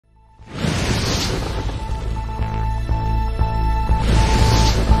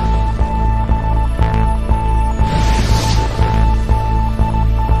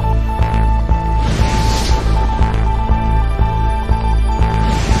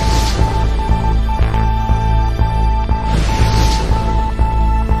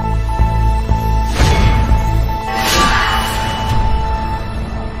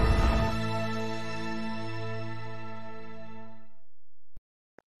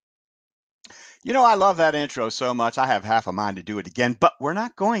You know, I love that intro so much. I have half a mind to do it again, but we're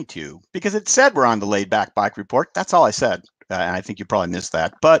not going to because it said we're on the Laid Back Bike Report. That's all I said. And I think you probably missed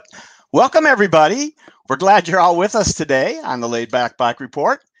that. But welcome, everybody. We're glad you're all with us today on the Laid Back Bike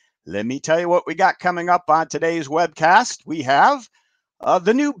Report. Let me tell you what we got coming up on today's webcast. We have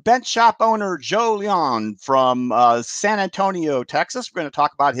the new bench shop owner, Joe Leon from San Antonio, Texas. We're going to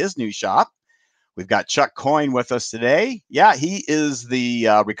talk about his new shop. We've got Chuck Coyne with us today. Yeah, he is the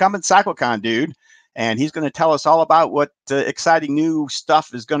Recumbent Cycle-Con dude, and he's going to tell us all about what exciting new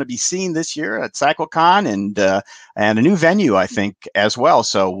stuff is going to be seen this year at Cycle-Con and a new venue, I think, as well.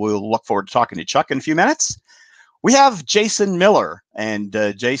 So we'll look forward to talking to Chuck in a few minutes. We have Jason Miller, and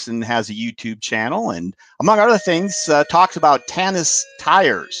Jason has a YouTube channel, and among other things, talks about Tannus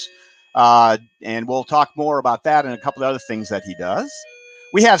Tires. And we'll talk more about that and a couple of other things that he does.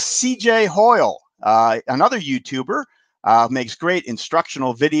 We have CJ Hoyle, another YouTuber, makes great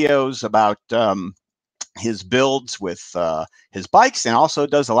instructional videos about his builds with his bikes, and also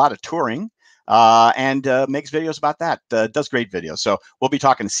does a lot of touring and makes videos about that. Does great videos. So we'll be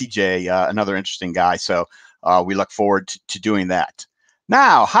talking to CJ, another interesting guy. So we look forward to doing that.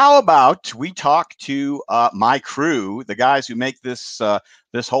 Now, how about we talk to my crew, the guys who make this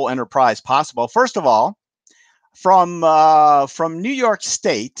this whole enterprise possible? First of all, from New York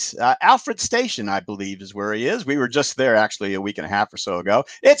State, Alfred Station, I believe, is where he is. We were just there actually a week and a half or so ago.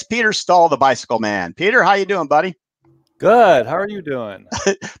 It's Peter Stahl, the Bicycle Man. Peter, how you doing, buddy? Good. How are you doing?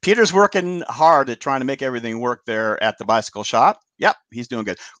 Peter's working hard at trying to make everything work there at the bicycle shop. Yep, he's doing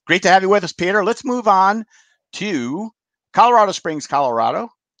good. Great to have you with us, Peter. Let's move on to Colorado Springs, Colorado.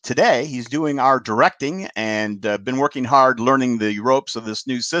 Today, he's doing our directing and been working hard learning the ropes of this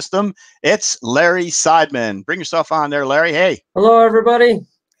new system. It's Larry Seidman. Bring yourself on there, Larry. Hey. Hello, everybody.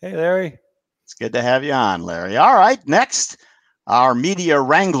 Hey, Larry. It's good to have you on, Larry. All right, next, our media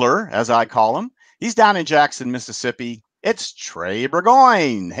wrangler, as I call him. He's down in Jackson, Mississippi. It's Trey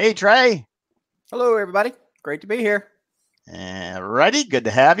Burgoyne. Hey, Trey. Hello, everybody. Great to be here. Ready? Good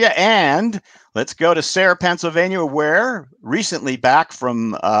to have you. And let's go to Sayre, Pennsylvania, where recently back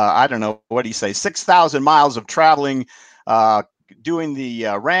from, I don't know, what do you say, 6,000 miles of traveling, doing the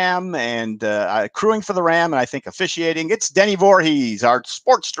Ram and crewing for the Ram, and I think officiating. It's Denny Voorhees, our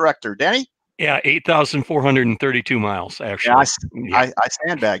sports director. Denny? Yeah, 8,432 miles, actually. Yeah, I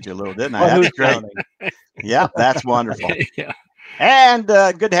sandbagged you a little, didn't I? That's great. Yeah, that's wonderful. Yeah. And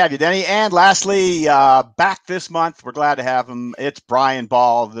good to have you, Denny. And lastly, back this month, we're glad to have him. It's Brian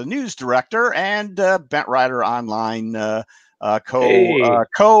Ball, the news director and Bent Rider Online what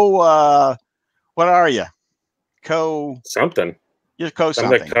are you? Something. You're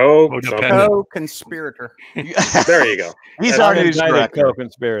co-something. I'm the co-conspirator. There you go. He's our news director.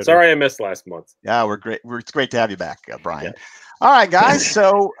 Co-conspirator. Sorry I missed last month. Yeah, we're great. It's great to have you back, Brian. Yeah. All right, guys.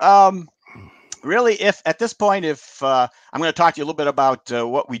 So really, if at this point, if I'm going to talk to you a little bit about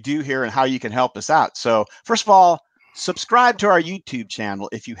what we do here and how you can help us out. So first of all, subscribe to our YouTube channel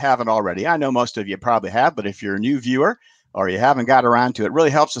if you haven't already. I know most of you probably have, but if you're a new viewer or you haven't got around to it,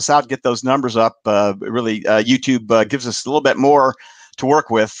 really helps us out, get those numbers up. Really, YouTube gives us a little bit more to work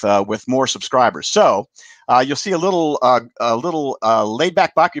with more subscribers. So you'll see a little Laid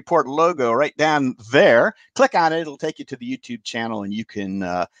Back Bike Report logo right down there. Click on it. It'll take you to the YouTube channel, and you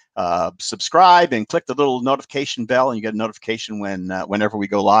can subscribe and click the little notification bell, and you get a notification whenever we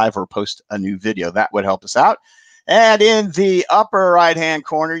go live or post a new video. That would help us out. And in the upper right-hand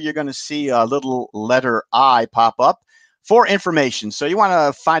corner, you're going to see a little letter I pop up for information. So you want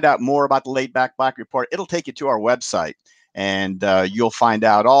to find out more about the Laid Back Bike Report, it'll take you to our website. And you'll find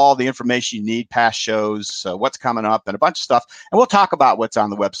out all the information you need, past shows, what's coming up, and a bunch of stuff. And we'll talk about what's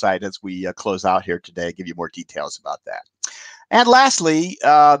on the website as we close out here today, give you more details about that. And lastly,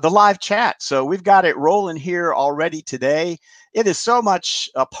 the live chat. So we've got it rolling here already today. It is so much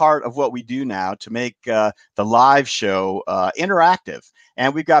a part of what we do now to make the live show interactive.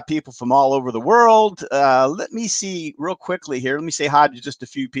 And we've got people from all over the world. Let me see real quickly here. Let me say hi to just a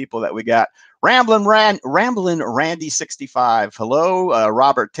few people that we got. Ramblin' Randy 65. Hello,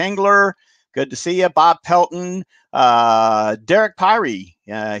 Robert Tingler. Good to see you. Bob Pelton. Derek Pyrie.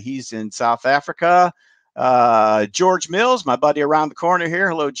 He's in South Africa. George Mills, my buddy around the corner here.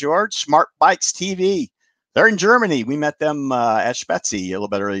 Hello, George. Smart Bikes TV. They're in Germany. We met them at Spetzi a little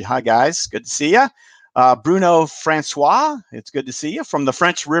bit early. Hi, guys. Good to see you. Bruno Francois, it's good to see you from the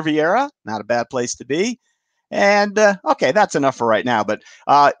French Riviera. Not a bad place to be. And okay, that's enough for right now. But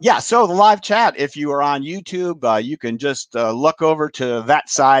yeah, so the live chat, if you are on YouTube, you can just look over to that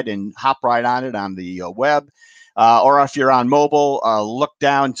side and hop right on it on the web. or if you're on mobile, look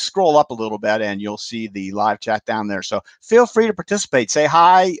down, scroll up a little bit, and you'll see the live chat down there. So feel free to participate. Say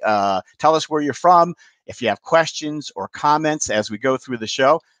hi. Tell us where you're from. If you have questions or comments as we go through the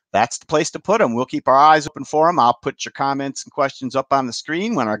show, that's the place to put them. We'll keep our eyes open for them. I'll put your comments and questions up on the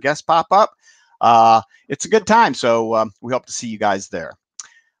screen when our guests pop up. It's a good time, so we hope to see you guys there.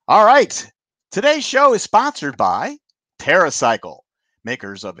 All right. Today's show is sponsored by TerraCycle,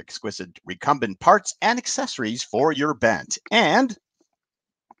 makers of exquisite recumbent parts and accessories for your bent, and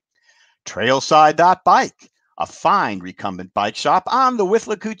trailside.bike, a fine recumbent bike shop on the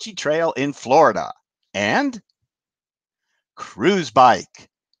Withlacoochee Trail in Florida, and Cruise Bike,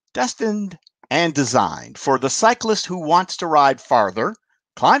 destined and designed for the cyclist who wants to ride farther,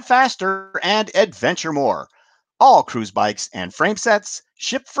 climb faster, and adventure more. All cruise bikes and frame sets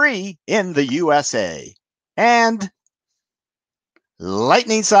ship free in the USA. And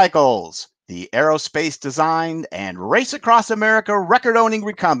Lightning Cycles, the aerospace designed and race across America record-owning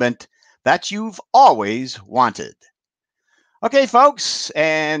recumbent that you've always wanted. Okay, folks,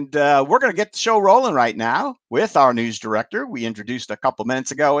 and we're going to get the show rolling right now with our news director. We introduced a couple minutes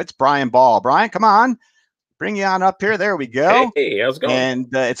ago. It's Brian Ball. Brian, come on. Bring you on up here. There we go. Hey, how's it going? And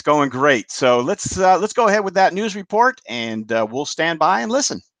it's going great. So let's go ahead with that news report, and we'll stand by and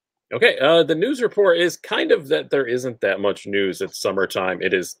listen. Okay, the news report is kind of that there isn't that much news. It's summertime.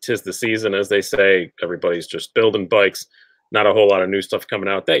 Tis the season, as they say. Everybody's just building bikes. Not a whole lot of new stuff coming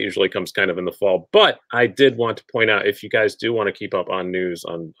out. That usually comes kind of in the fall. But I did want to point out, if you guys do want to keep up on news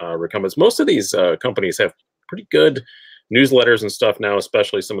on recumbents, most of these companies have pretty good newsletters and stuff now,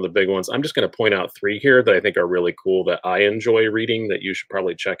 especially some of the big ones. I'm just going to point out 3 here that I think are really cool that I enjoy reading that you should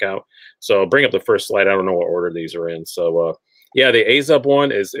probably check out. So I'll bring up the first slide. I don't know what order these are in. So yeah, the AZUB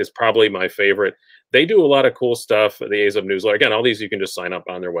one is probably my favorite. They do a lot of cool stuff. The AZUB newsletter, again, all these you can just sign up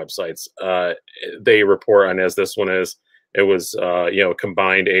on their websites. They report on, as this one is, it was, you know, a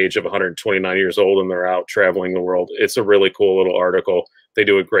combined age of 129 years old, and they're out traveling the world. It's a really cool little article. They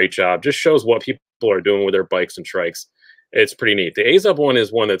do a great job. Just shows what people are doing with their bikes and trikes. It's pretty neat. The AZUB one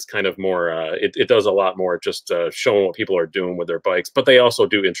is one that's kind of more, it does a lot more just showing what people are doing with their bikes, but they also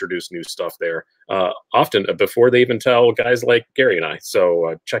do introduce new stuff there, often before they even tell guys like Gary and I.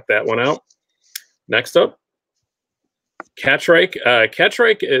 So check that one out. Next up, Catrike.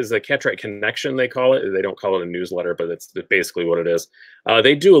 Catrike is a Catrike Connection, they call it. They don't call it a newsletter, but it's basically what it is.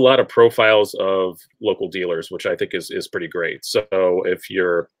 They do a lot of profiles of local dealers, which I think is pretty great. So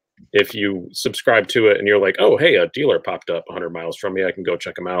if you subscribe to it and you're like, oh, hey, a dealer popped up 100 miles from me, I can go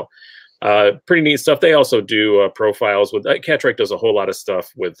check them out. Pretty neat stuff. They also do profiles with Catrike does a whole lot of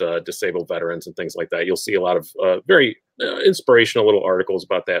stuff with disabled veterans and things like that. You'll see a lot of very inspirational little articles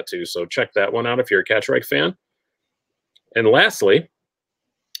about that too. So check that one out if you're a Catrike fan. And lastly,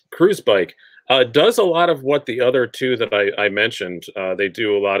 Cruise Bike does a lot of what the other 2 that I mentioned. They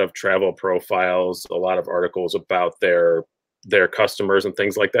do a lot of travel profiles, a lot of articles about their customers and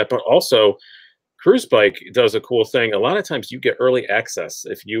things like that. But also, Cruise Bike does a cool thing. A lot of times you get early access.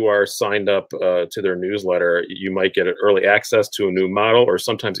 If you are signed up to their newsletter, you might get early access to a new model, or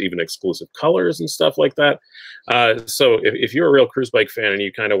sometimes even exclusive colors and stuff like that. So if you're a real Cruise Bike fan and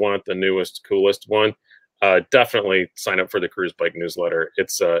you kind of want the newest, coolest one, definitely sign up for the Cruise Bike newsletter.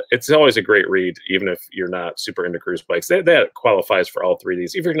 It's always a great read, even if you're not super into cruise bikes. That qualifies for all 3 of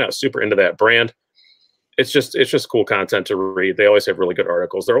these. If you're not super into that brand, it's just cool content to read. They always have really good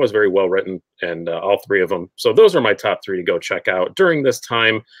articles. They're always very well written, and all 3 of them. So those are my top 3 to go check out during this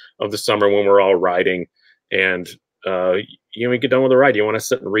time of the summer when we're all riding. And you get done with the ride, you want to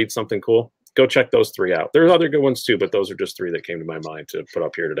sit and read something cool, go check those 3 out. There's other good ones too, but those are just 3 that came to my mind to put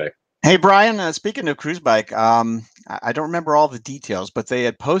up here today. Hey, Brian, speaking of Cruise Bike, I don't remember all the details, but they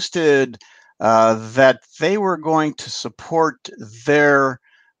had posted that they were going to support their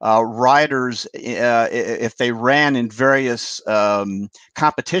riders if they ran in various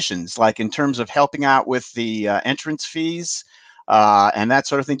competitions, like in terms of helping out with the entrance fees and that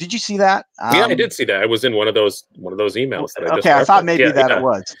sort of thing. Did you see that? Yeah, I did see that. I was in one of those emails that I just I thought maybe it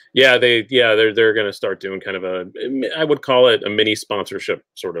was. Yeah, they're going to start doing kind of I would call it a mini sponsorship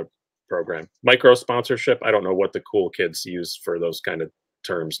sort of program, micro sponsorship. I don't know what the cool kids use for those kind of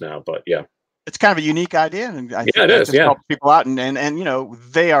terms now, but yeah. It's kind of a unique idea, and I think it is. Yeah, helps people out, and you know,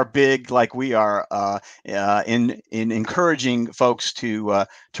 they are big, like we are, in encouraging folks to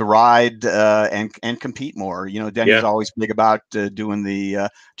ride and compete more. You know, Denny's always big about doing the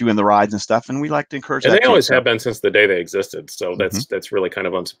rides and stuff, and we like to encourage. And that they always have been since the day they existed, so that's really kind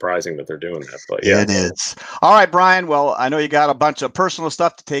of unsurprising that they're doing that. But yeah, it is. All right, Brian. Well, I know you got a bunch of personal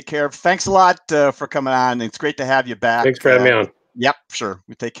stuff to take care of. Thanks a lot for coming on. It's great to have you back. Thanks for having me on. Yep, sure.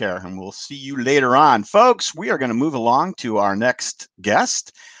 We take care, and we'll see you later on. Folks, we are going to move along to our next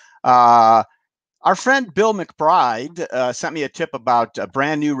guest. Our friend Bill McBride sent me a tip about a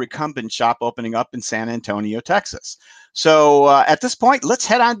brand new Recumbent shop opening up in San Antonio, Texas. So at this point, let's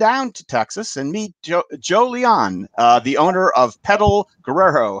head on down to Texas and meet Joe Leon, the owner of Pedal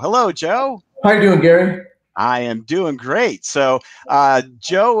Guerrero. Hello, Joe. How you doing, Gary? I am doing great. So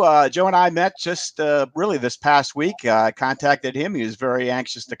Joe and I met just really this past week. I contacted him. He was very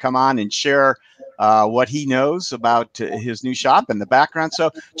anxious to come on and share what he knows about his new shop and the background.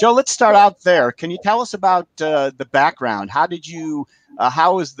 So Joe, let's start out there. Can you tell us about the background? How did you,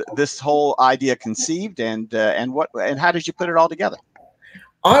 how was this whole idea conceived, and how did you put it all together?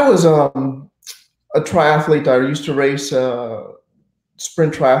 I was a triathlete. I used to race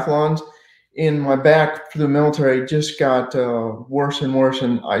sprint triathlons. In my back through the military just got worse and worse,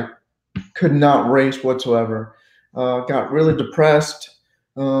 and I could not race whatsoever. Got really depressed,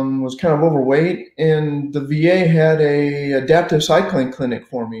 was kind of overweight, and the VA had a adaptive cycling clinic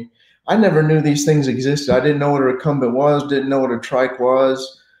for me. I never knew these things existed. I didn't know what a recumbent was, didn't know what a trike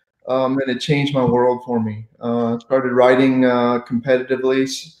was, and it changed my world for me. Started riding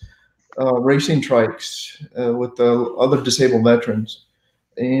competitively, racing trikes with the other disabled veterans.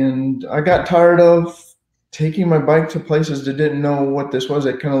 And I got tired of taking my bike to places that didn't know what this was.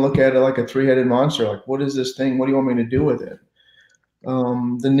 They kind of look at it like a three-headed monster. Like, what is this thing? What do you want me to do with it?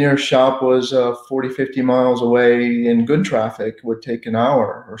 The nearest shop was 40, 50 miles away in good traffic, would take an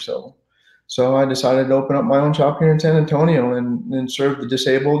hour or so. So I decided to open up my own shop here in San Antonio and serve the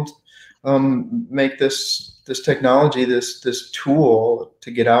disabled, make this technology, this tool to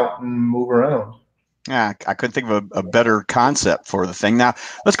get out and move around. Yeah, I couldn't think of a better concept for the thing. Now,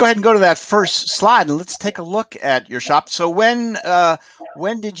 let's go ahead and go to that first slide, and let's take a look at your shop. So when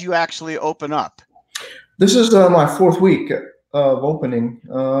did you actually open up? This is my fourth week of opening.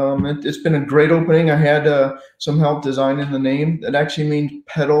 It's been a great opening. I had some help designing the name. It actually means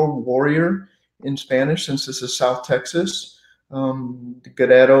pedal warrior in Spanish, since this is South Texas.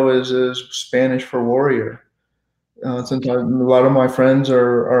 Guerrero is Spanish for warrior. Since a lot of my friends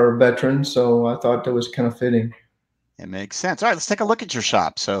are veterans, so I thought that was kind of fitting. It makes sense. All right, let's take a look at your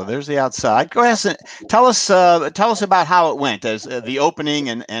shop. So there's the outside. Go ahead and tell us about how it went as the opening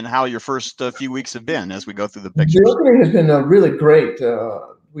and how your first few weeks have been as we go through the pictures. The opening has been really great.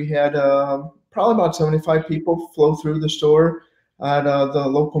 We had probably about 75 people flow through the store. I had the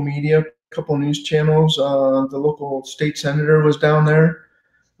local media, a couple news channels. The local state senator was down there.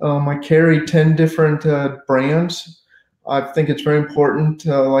 I carry 10 different brands. I think it's very important,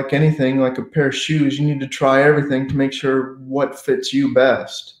 like anything, like a pair of shoes, you need to try everything to make sure what fits you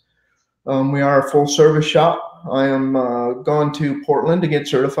best. We are a full service shop. I am gone to Portland to get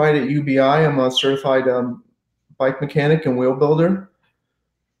certified at UBI. I'm a certified bike mechanic and wheel builder.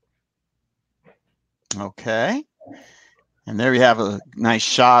 Okay. And there you have a nice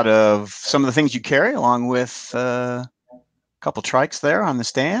shot of some of the things you carry, along with couple trikes there on the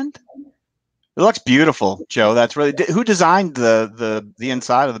stand. It looks beautiful, Joe. That's really, who designed the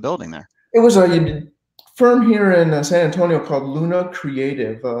inside of the building there? It was a firm here in San Antonio called Luna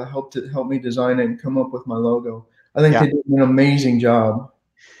Creative. Helped me design it and come up with my logo. I think they did an amazing job.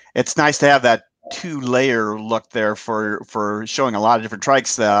 It's nice to have that two-layer look there for showing a lot of different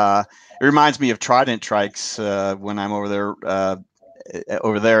trikes. It reminds me of Trident trikes when I'm over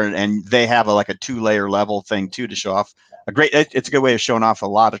there, and they have like a two-layer level thing too to show off. It's a good way of showing off a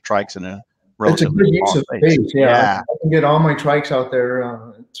lot of trikes in a relatively It's a good use of space. Yeah. I can get all my trikes out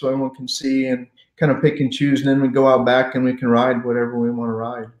there so everyone can see and kind of pick and choose, and then we go out back and we can ride whatever we want to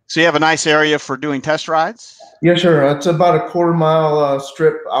ride. So you have a nice area for doing test rides? Yeah, sure. It's about a quarter-mile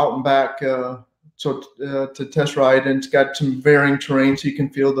strip out and back to test ride, and it's got some varying terrain so you can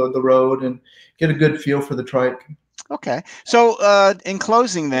feel the road and get a good feel for the trike. Okay. So in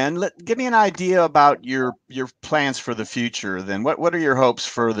closing then, give me an idea about your plans for the future then. What are your hopes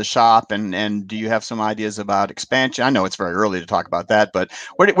for the shop, and do you have some ideas about expansion? I know it's very early to talk about that, but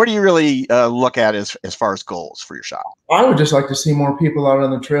where do you really look at as far as goals for your shop? I would just like to see more people out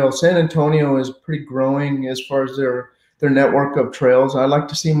on the trail. San Antonio is pretty growing as far as their network of trails. I'd like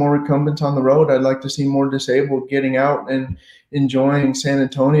to see more recumbents on the road. I'd like to see more disabled getting out and enjoying San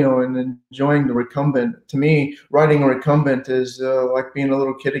Antonio and enjoying the recumbent. To me, riding a recumbent is like being a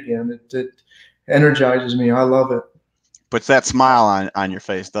little kid again. It energizes me. I love it. Puts that smile on your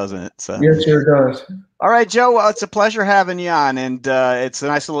face, doesn't it? So. Yes, sure does. All right, Joe. Well, it's a pleasure having you on, and it's a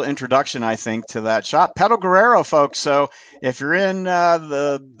nice little introduction, I think, to that shop, Pedal Guerrero, folks. So if you're in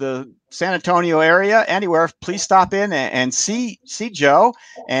the San Antonio area, anywhere, please stop in and see Joe.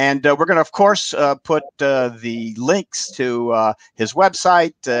 And we're going to, of course, put the links to his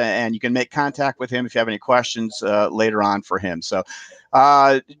website, and you can make contact with him if you have any questions later on for him. So,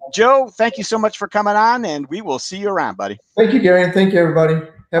 Joe, thank you so much for coming on, and we will see you around, buddy. Thank you, Gary, and thank you, everybody.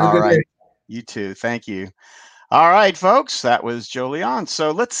 Have a good day. You too. Thank you. All right, folks, that was Joe Leon.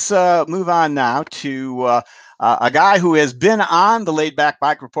 So let's move on now to a guy who has been on the Laidback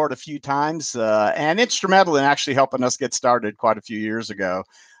Bike Report a few times and instrumental in actually helping us get started quite a few years ago.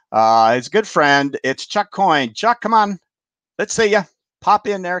 His good friend, it's Chuck Coyne. Chuck, come on. Let's see you. Pop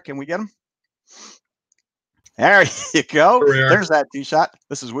in there. Can we get him? There you go. There's that two-shot.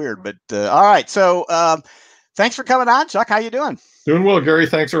 This is weird, but all right. So thanks for coming on, Chuck. How you doing? Doing well, Gary.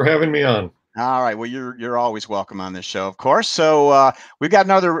 Thanks for having me on. All right. Well, you're always welcome on this show, of course. So we've got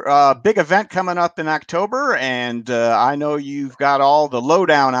another big event coming up in October, and I know you've got all the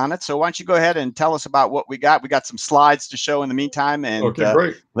lowdown on it. So why don't you go ahead and tell us about what we got? We got some slides to show in the meantime, and okay,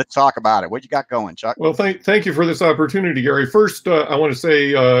 great. Let's talk about it. What you got going, Chuck? Well, thank you for this opportunity, Gary. First, I want to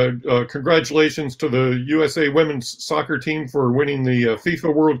say congratulations to the USA women's soccer team for winning the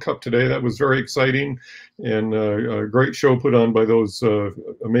FIFA World Cup today. That was very exciting, and a great show put on by those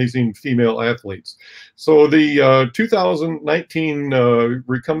amazing female athletes. So the 2019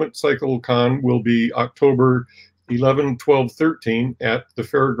 Recumbent Cycle-Con will be October 11, 12, 13 at the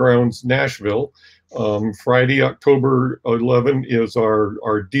Fairgrounds, Nashville. Friday, October 11 is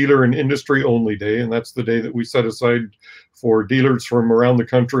our dealer and industry only day, and that's the day that we set aside for dealers from around the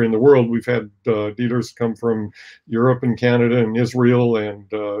country and the world. We've had dealers come from Europe and Canada and Israel and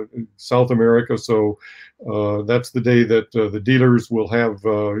South America, so that's the day that the dealers will have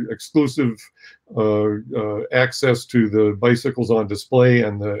exclusive access to the bicycles on display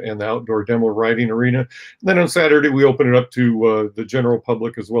and the outdoor demo riding arena. And then on Saturday, we open it up to the general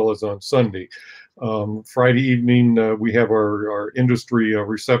public as well as on Sunday. Friday evening, we have our industry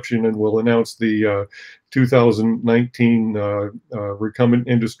reception, and we'll announce the 2019 Recumbent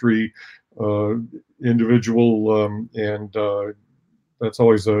Industry individual, and that's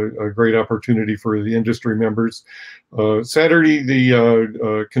always a great opportunity for the industry members. Saturday,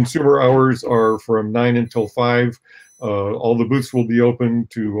 the consumer hours are from 9 until 5. All the booths will be open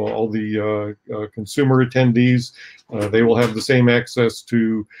to all the consumer attendees. They will have the same access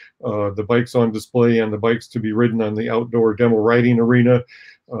to the bikes on display and the bikes to be ridden on the outdoor demo riding arena.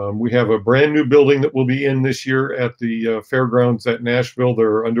 We have a brand new building that will be in this year at the fairgrounds at Nashville.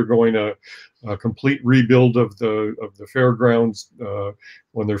 They're undergoing a complete rebuild of the fairgrounds.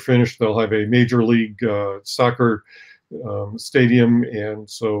 When they're finished, they'll have a major league soccer stadium, and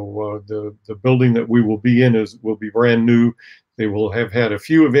so the building that we will be in will be brand new. They will have had a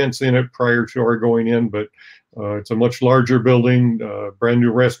few events in it prior to our going in, but it's a much larger building, brand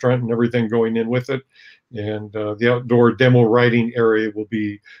new restaurant and everything going in with it. And the outdoor demo riding area will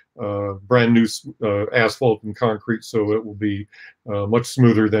be brand new asphalt and concrete, so it will be much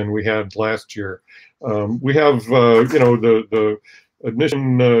smoother than we had last year. We have, the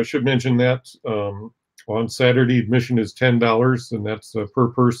admission, should mention that on Saturday, admission is $10, and that's per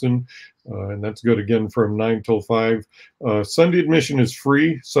person, and that's good again from 9 till 5. Sunday admission is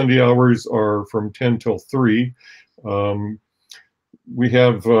free. Sunday hours are from 10 till 3. We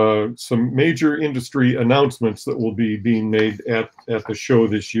have some major industry announcements that will be being made at the show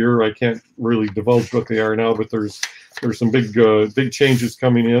this year. I can't really divulge what they are now, but there's some big changes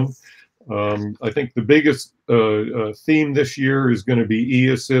coming in. I think the biggest theme this year is going to be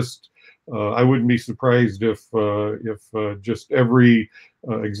e-assist. I wouldn't be surprised if just every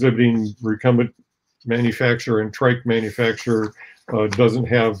exhibiting recumbent manufacturer and trike manufacturer doesn't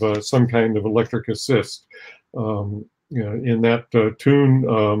have some kind of electric assist. In that tune,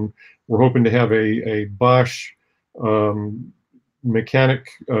 we're hoping to have a Bosch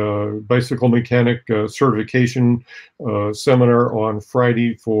bicycle mechanic certification seminar on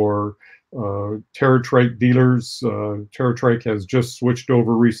Friday for TerraTrike dealers. TerraTrike has just switched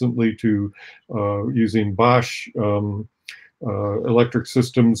over recently to using Bosch electric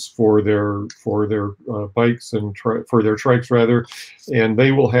systems for their bikes and for their trikes rather, and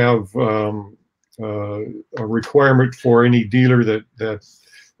they will have a requirement for any dealer that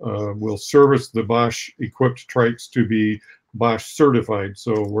will service the Bosch equipped trikes to be Bosch certified.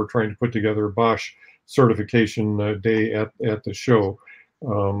 So we're trying to put together a Bosch certification day at the show.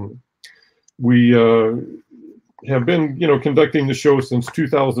 We have been, conducting the show since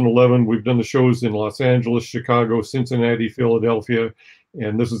 2011. We've done the shows in Los Angeles, Chicago, Cincinnati, Philadelphia,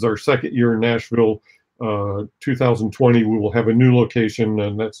 and this is our second year in Nashville. 2020, we will have a new location,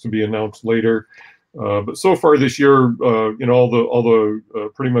 and that's to be announced later. But so far this year, all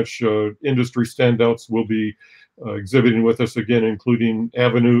the pretty much industry standouts will be exhibiting with us again, including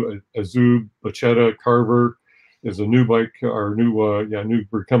Avenue, Azub, Bachetta, Carver is a new bike, our new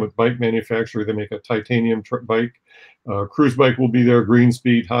recumbent bike manufacturer. They make a titanium bike. Cruise Bike will be there.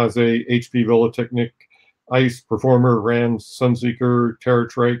 Greenspeed, Haze, HP Velotechnic, Ice, Performer, Rand, Sunseeker,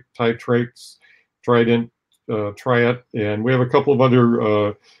 TerraTrike, Trikes, Trident, Triat, and we have a couple of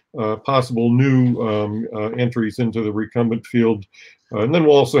other possible new entries into the recumbent field. And then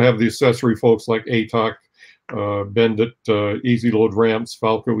we'll also have the accessory folks like ATOC, Bendit, Easy Load Ramps,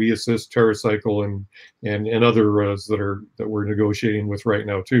 Falco, E-Assist, TerraCycle, and others that we're negotiating with right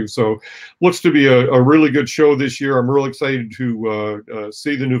now too. So looks to be a really good show this year. I'm really excited to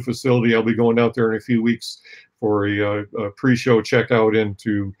see the new facility. I'll be going out there in a few weeks for a pre-show checkout and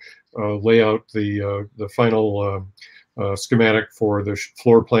to lay out the final schematic for the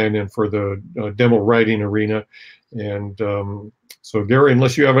floor plan and for the demo riding arena. And so Gary,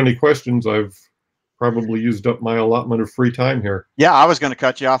 unless you have any questions, I've probably used up my allotment of free time here. Yeah, I was going to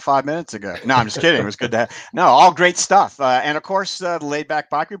cut you off 5 minutes ago. No, I'm just kidding. It was good to have. No, all great stuff. And of course, the Laidback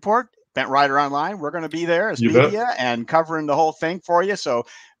Bike Report, Bent Rider Online. We're going to be there as media and covering the whole thing for you. So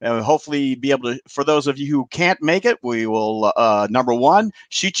hopefully be able to, for those of you who can't make it, we will, number one,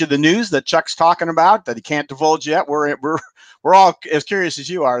 shoot you the news that Chuck's talking about that he can't divulge yet. We're all as curious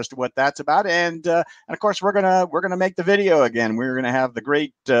as you are as to what that's about. And of course, we're gonna make the video again. We're gonna have the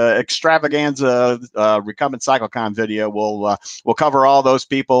great extravaganza Recumbent Cycle-Con video. We'll cover all those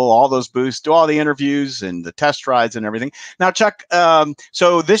people, all those booths, do all the interviews and the test rides and everything. Now, Chuck,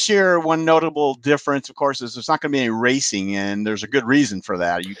 so this year, one notable difference, of course, is there's not going to be any racing, and there's a good reason for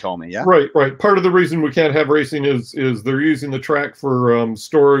that. You told me, yeah? Right. Part of the reason we can't have racing is they're using the track for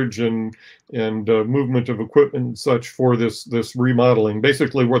storage and movement of equipment and such for this remodeling.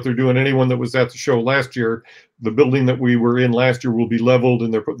 Basically, what they're doing, anyone that was at the show last year, the building that we were in last year will be leveled,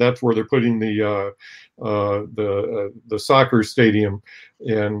 and that's where they're putting the soccer stadium,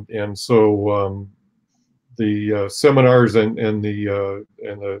 and so the seminars and the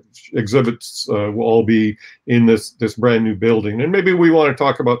exhibits will all be in this brand new building. And maybe we want to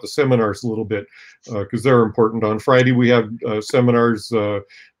talk about the seminars a little bit because they're important. On Friday we have seminars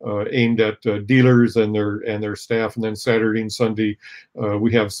aimed at dealers and their staff, and then Saturday and Sunday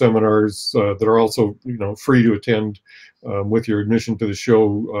we have seminars that are also free to attend with your admission to the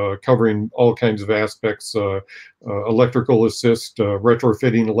show, covering all kinds of aspects: electrical assist,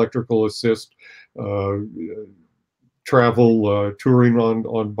 retrofitting electrical assist, travel, touring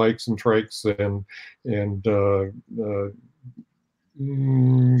on bikes and trikes, and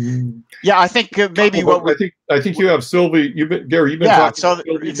yeah, I think maybe I think you have Sylvie. Gary, you've been talking about Sylvie.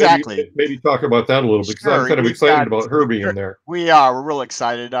 Exactly. Maybe talk about that a little bit, because I'm kind of excited about her being there. We're real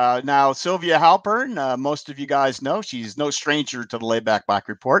excited. Now, Sylvia Halpern, most of you guys know, she's no stranger to the Laidback Bike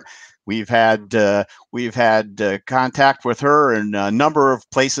Report. We've had contact with her in a number of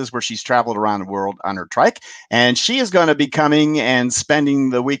places where she's traveled around the world on her trike, and she is going to be coming and spending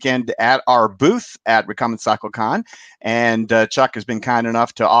the weekend at our booth at Recumbent Cycle-Con. And Chuck has been kind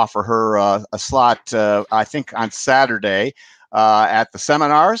enough to offer her a slot, I think, on Saturday at the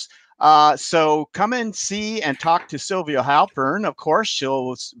seminars. So come and see and talk to Sylvia Halpern. Of course,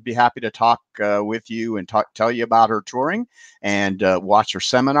 she'll be happy to talk with you and tell you about her touring and watch her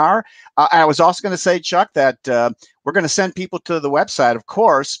seminar. I was also going to say, Chuck, that we're going to send people to the website, of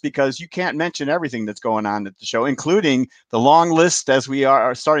course, because you can't mention everything that's going on at the show, including the long list, as we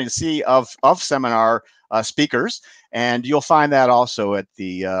are starting to see, of seminar speakers. And you'll find that also at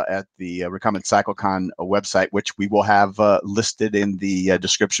the Recumbent Cycle-Con website, which we will have listed in the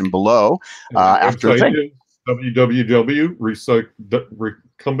description below. After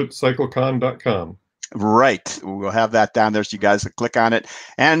www.recumbentcyclecon.com. Right. We'll have that down there so you guys can click on it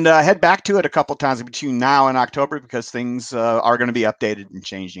and head back to it a couple times between now and October, because things are going to be updated and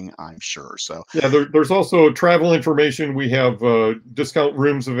changing, I'm sure. So yeah, there's also travel information. We have discount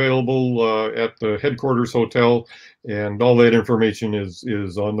rooms available at the headquarters hotel, and all that information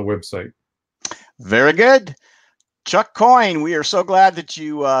is on the website. Very good. Chuck Coyne, we are so glad that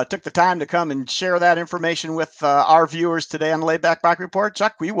you took the time to come and share that information with our viewers today on the Laidback Bike Report.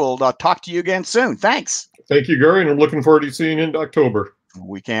 Chuck, we will talk to you again soon. Thanks. Thank you, Gary, and I'm looking forward to seeing you in October.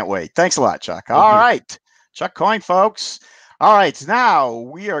 We can't wait. Thanks a lot, Chuck. All right. Chuck Coyne, folks. All right. Now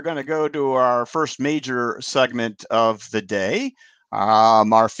we are going to go to our first major segment of the day,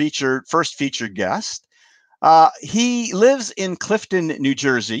 our first featured guest. He lives in Clifton, New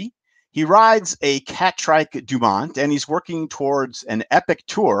Jersey. He rides a cat trike Dumont, and he's working towards an epic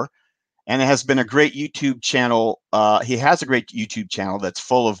tour and it has been a great YouTube channel. He has a great YouTube channel that's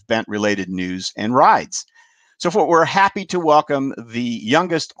full of bent-related news and rides. So we're happy to welcome the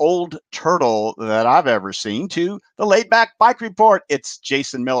youngest old turtle that I've ever seen to the Laidback Bike Report. It's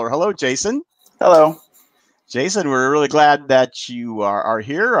Jason Miller. Hello, Jason. Hello. Jason, we're really glad that you are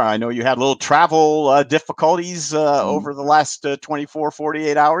here. I know you had a little travel difficulties over the last 24,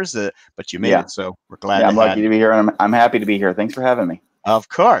 48 hours, but you made it, so we're glad. Yeah, I'm lucky to be here, and I'm happy to be here. Thanks for having me. Of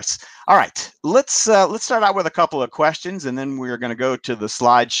course. All right, let's start out with a couple of questions, and then we're going to go to the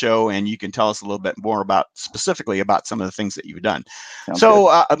slideshow, and you can tell us a little bit more specifically about some of the things that you've done.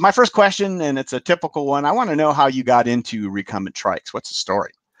 So my first question, and it's a typical one, I want to know how you got into recumbent trikes. What's the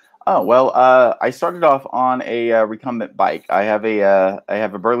story? Oh, well, I started off on a recumbent bike. I have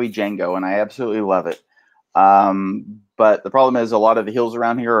a Burley Django, and I absolutely love it. But the problem is a lot of the hills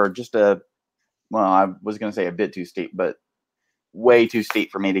around here are just well, I was going to say a bit too steep, but way too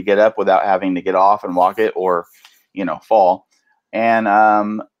steep for me to get up without having to get off and walk it or, fall. And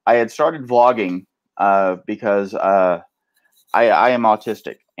I had started vlogging because I am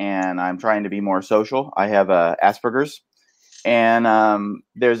autistic and I'm trying to be more social. I have Asperger's. And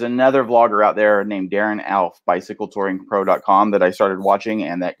there's another vlogger out there named Darren Alf, bicycletouringpro.com, that I started watching,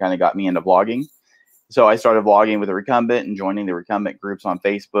 and that kind of got me into vlogging. So I started vlogging with a recumbent and joining the recumbent groups on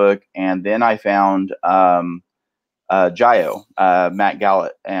Facebook. And then I found Gio, Matt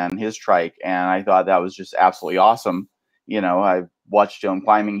Gallett, and his trike, and I thought that was just absolutely awesome. I watched him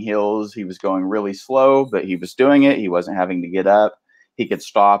climbing hills. He was going really slow, but he was doing it. He wasn't having to get up. He could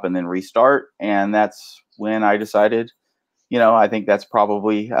stop and then restart. And that's when I decided, I think that's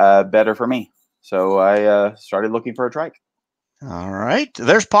probably better for me. So I started looking for a trike. All right.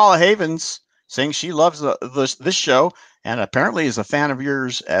 There's Paula Havens saying she loves this show and apparently is a fan of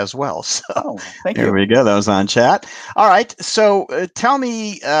yours as well. So thank you. Here we go. That was on chat. All right. So tell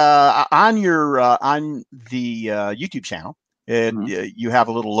me on the YouTube channel, you have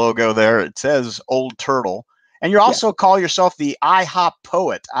a little logo there. It says Old Turtle. And you also call yourself the IHOP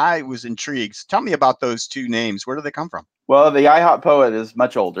Poet. I was intrigued. Tell me about those two names. Where do they come from? Well, the IHOP Poet is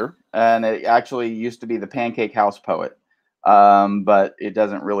much older, and it actually used to be the Pancake House Poet, but it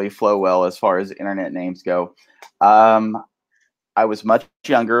doesn't really flow well as far as internet names go. I was much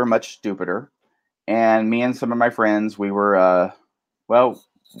younger, much stupider, and me and some of my friends, we were,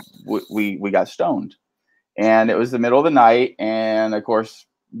 we got stoned, and it was the middle of the night, and of course,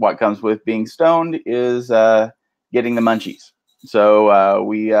 what comes with being stoned is getting the munchies. So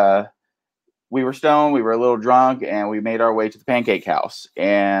we were stoned, we were a little drunk, and we made our way to the Pancake House.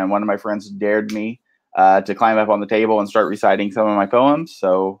 And one of my friends dared me to climb up on the table and start reciting some of my poems.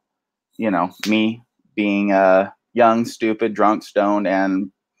 So, me being young, stupid, drunk, stoned,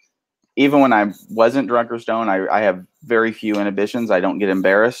 and even when I wasn't drunk or stoned, I have very few inhibitions. I don't get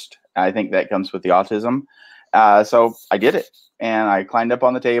embarrassed. I think that comes with the autism. So I did it. And I climbed up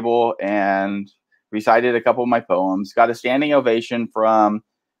on the table and recited a couple of my poems, got a standing ovation from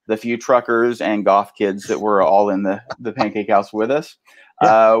the few truckers and goth kids that were all in the Pancake House with us.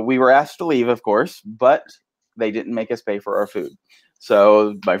 We were asked to leave, of course, but they didn't make us pay for our food.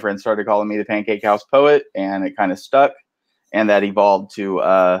 So my friends started calling me the Pancake House Poet, and it kind of stuck, and that evolved to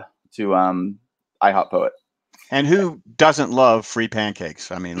IHOP Poet. And who doesn't love free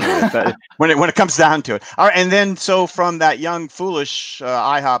pancakes? I mean, when it comes down to it. All right, and then so from that young, foolish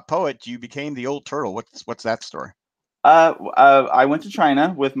IHOP Poet, you became the Old Turtle. What's that story? I went to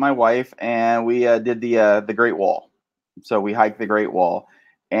China with my wife, and we did the Great Wall. So we hiked the Great Wall,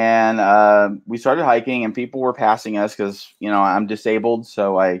 and we started hiking, and people were passing us because I'm disabled,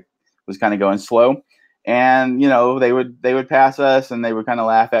 so I was kind of going slow, and they would pass us, and they would kind of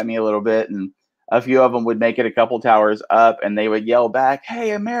laugh at me a little bit, and a few of them would make it a couple towers up, and they would yell back,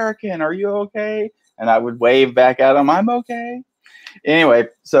 "Hey, American, are you okay?" And I would wave back at them, "I'm okay." Anyway,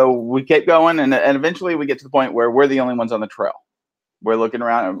 so we kept going, and eventually we get to the point where we're the only ones on the trail. We're looking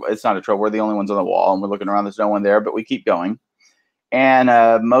around. It's not a trail. We're the only ones on the wall, and we're looking around. There's no one there, but we keep going. And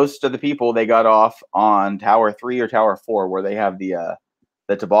most of the people, they got off on Tower 3 or Tower 4, where they have the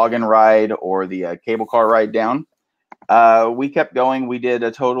toboggan ride or the cable car ride down. We kept going. We did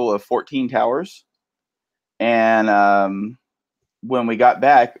a total of 14 towers. And when we got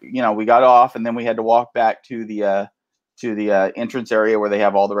back, we got off, and then we had to walk back to the entrance area where they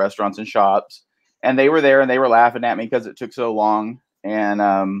have all the restaurants and shops. And they were there, and they were laughing at me because it took so long.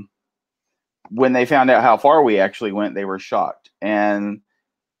 And when they found out how far we actually went, they were shocked. And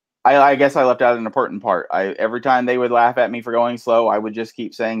I guess I left out an important part. Every time they would laugh at me for going slow, I would just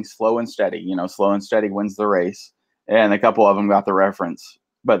keep saying slow and steady. Slow and steady wins the race. And a couple of them got the reference,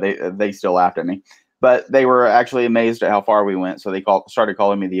 but they still laughed at me. But they were actually amazed at how far we went, so they started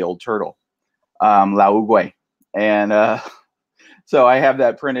calling me the old turtle, La Uguay. And so I have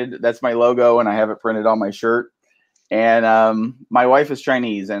that printed. That's my logo, and I have it printed on my shirt. And my wife is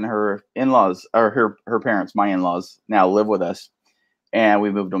Chinese, and her in-laws, or her parents, my in-laws, now live with us, and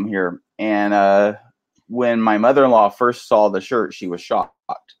we moved them here. And when my mother-in-law first saw the shirt, she was shocked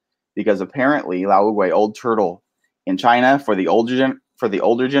because apparently La Uguay, old turtle, in China for the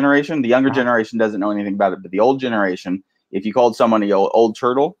older generation, the younger generation doesn't know anything about it, but the old generation, if you called someone an old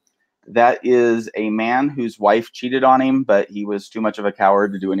turtle, that is a man whose wife cheated on him, but he was too much of a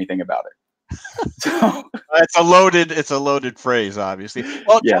coward to do anything about it. So it's a loaded phrase, obviously.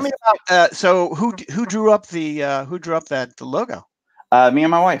 Well, yes. Tell me about so who drew up that logo? Me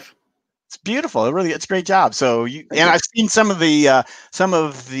and my wife. It's beautiful. It's a great job. So I've seen some of the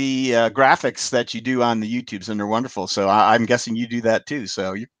graphics that you do on the YouTubes, and they're wonderful. So I'm guessing you do that too.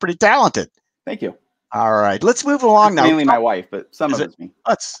 So you're pretty talented. Thank you. All right, let's move along now. Mainly my wife, but some of it's me.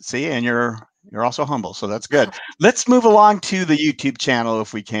 Let's see, and you're also humble, so that's good. Let's move along to the YouTube channel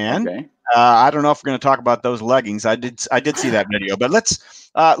if we can. Okay. I don't know if we're going to talk about those leggings. I did see that video, but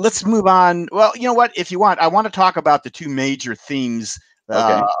let's move on. Well, you know what? If you want, I want to talk about the two major themes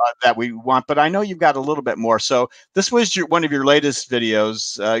that we want, but I know you've got a little bit more. So this was one of your latest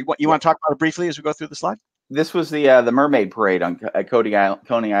videos. You want to talk about it briefly as we go through the slide? This was the Mermaid Parade at Coney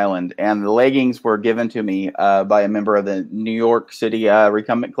Island, and the leggings were given to me by a member of the New York City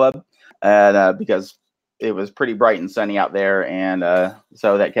Recumbent Club, and because it was pretty bright and sunny out there, and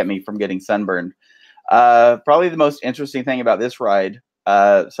so that kept me from getting sunburned. Probably the most interesting thing about this ride,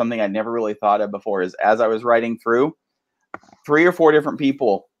 something I never really thought of before, is as I was riding through, 3 or 4 different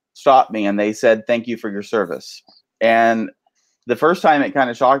people stopped me and they said, "Thank you for your service." And the first time it kind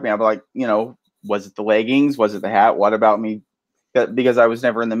of shocked me. I was like, was it the leggings? Was it the hat? What about me? Because I was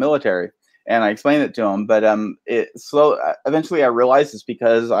never in the military. And I explained it to them, but eventually I realized it's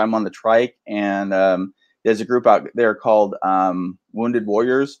because I'm on the trike, and there's a group out there called Wounded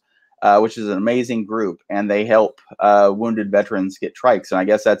Warriors, which is an amazing group, and they help wounded veterans get trikes. And I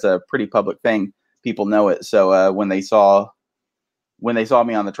guess that's a pretty public thing. People know it. So when they saw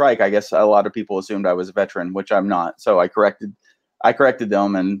me on the trike, I guess a lot of people assumed I was a veteran, which I'm not. So I corrected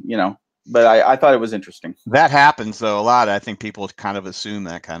them, and but I thought it was interesting. That happens though a lot. I think people kind of assume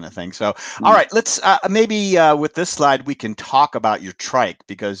that kind of thing. So, all right, let's maybe with this slide we can talk about your trike,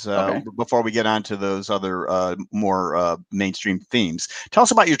 because before we get on to those other more mainstream themes, tell us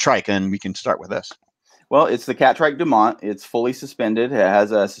about your trike, and we can start with this. Well, it's the Cat Trike Dumont. It's fully suspended. It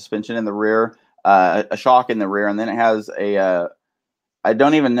has a suspension in the rear, a shock in the rear, and then it has a I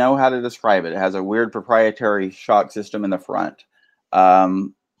don't even know how to describe it. It has a weird proprietary shock system in the front.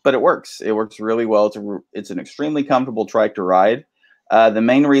 But it works. It works really well. It's an extremely comfortable trike to ride. The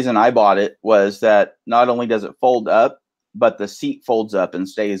main reason I bought it was that not only does it fold up, but the seat folds up and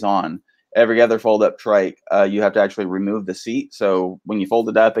stays on. Every other fold-up trike, you have to actually remove the seat. So when you fold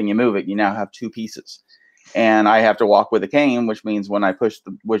it up and you move it, you now have 2 pieces. And I have to walk with a cane, which means when I push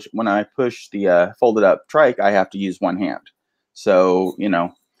the folded up trike, I have to use one hand. So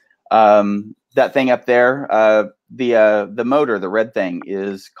that thing up there, the motor, the red thing,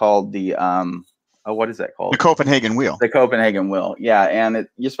 is called the what is that called? The Copenhagen wheel. The Copenhagen wheel, yeah. And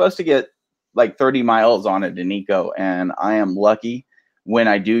you're supposed to get like 30 miles on it in eco, and I am lucky when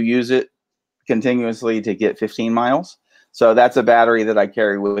I do use it continuously to get 15 miles. So that's a battery that I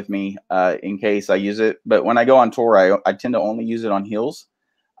carry with me in case I use it. But when I go on tour, I tend to only use it on hills.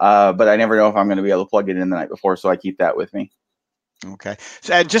 But I never know if I'm going to be able to plug it in the night before, so I keep that with me. Okay.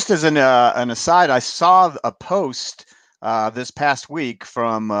 So just as an aside, I saw a post this past week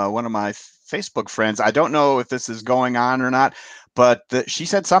from one of my Facebook friends. I don't know if this is going on or not, but she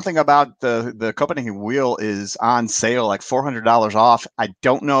said something about the Copenhagen wheel is on sale, like $400 off. I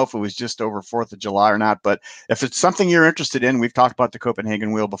don't know if it was just over 4th of July or not, but if it's something you're interested in, we've talked about the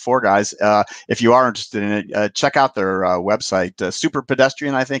Copenhagen wheel before, guys. If you are interested in it, check out their website. Super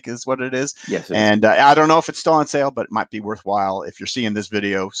Pedestrian, I think, is what it is. Yes. And I don't know if it's still on sale, but it might be worthwhile. If you're seeing this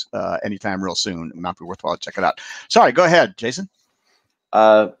video anytime real soon, it might be worthwhile to check it out. Sorry, go ahead, Jason.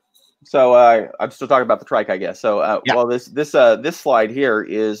 So I'm still talking about the trike, I guess. So well, this slide here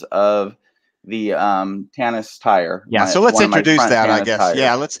is of the Tannus tire. Yeah, so let's introduce that, I guess. Tires.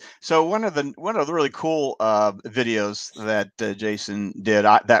 Yeah, let's. So one of the really cool videos that Jason did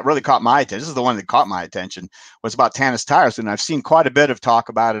that really caught my attention. This is the one that caught my attention, was about Tannus tires, and I've seen quite a bit of talk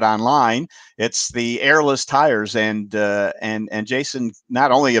about it online. It's the airless tires, and Jason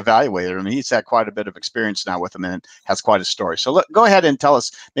not only evaluated them, he's had quite a bit of experience now with them, and has quite a story. So go ahead and tell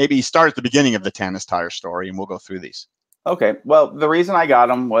us, maybe start at the beginning of the Tannus tire story, and we'll go through these. Okay. Well, the reason I got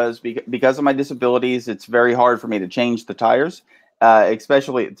them was because of my disabilities. It's very hard for me to change the tires,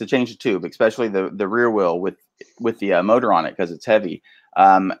 especially to change the tube, especially the rear wheel with the motor on it because it's heavy.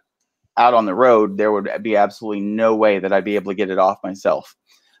 Out on the road, there would be absolutely no way that I'd be able to get it off myself.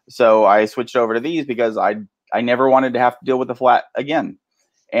 So I switched over to these because I never wanted to have to deal with the flat again.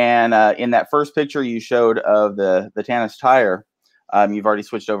 And in that first picture you showed of the Tannus tire, you've already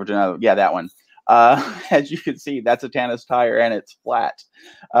switched over to another. Yeah, that one. As you can see, that's a Tannus tire and it's flat.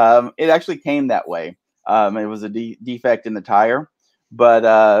 It actually came that way. It was a defect in the tire,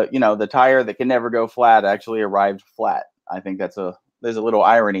 but you know, the tire that can never go flat actually arrived flat. I think there's a little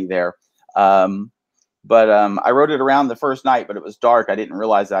irony there. I rode it around the first night, but it was dark. I didn't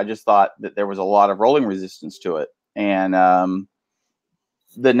realize that. I just thought that there was a lot of rolling resistance to it. And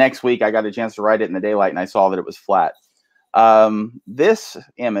the next week I got a chance to ride it in the daylight and I saw that it was flat. This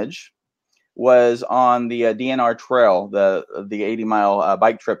image was on the DNR trail, the 80-mile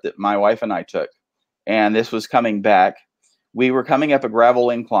bike trip that my wife and I took. And this was coming back. We were coming up a gravel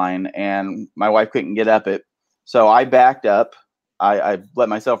incline and my wife couldn't get up it. So I backed up. I let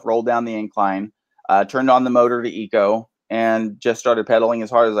myself roll down the incline, turned on the motor to eco and just started pedaling as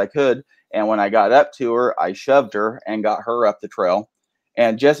hard as I could. And when I got up to her, I shoved her and got her up the trail.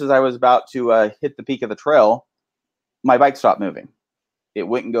 And just as I was about to hit the peak of the trail, my bike stopped moving. It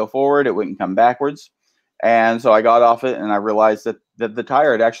wouldn't go forward. It wouldn't come backwards. And so I got off it and I realized that the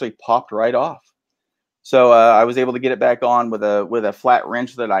tire had actually popped right off. So I was able to get it back on with a flat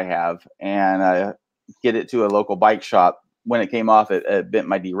wrench that I have and get it to a local bike shop. When it came off, it bent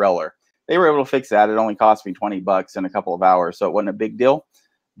my derailleur. They were able to fix that. It only cost me $20 in a couple of hours. So it wasn't a big deal,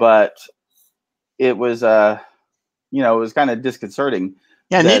 but it was, you know, it was kind of disconcerting.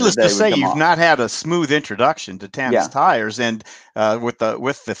 Yeah, needless to say, you've not had a smooth introduction to Tannus tires, and with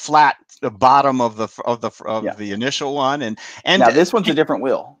the flat bottom of the initial one, and now this one's a different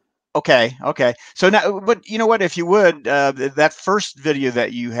wheel. Okay. So now, but you know what? If you would, that first video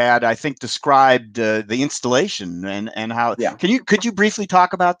that you had, I think, described the installation and how. Yeah. Could you briefly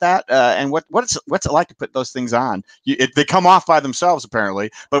talk about that and what's it like to put those things on? They come off by themselves apparently,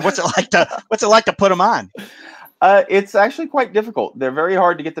 but what's it like to put them on? It's actually quite difficult. They're very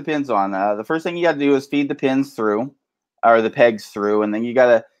hard to get the pins on. The first thing you got to do is feed the pins through, or the pegs through, and then you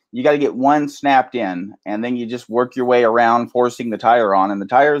gotta get one snapped in, and then you just work your way around forcing the tire on. And the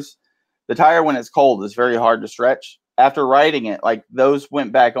tire when it's cold is very hard to stretch. After riding it, like those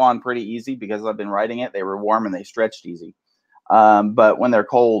went back on pretty easy because I've been riding it. They were warm and they stretched easy. But when they're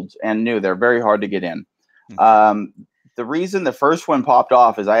cold and new, they're very hard to get in. The reason the first one popped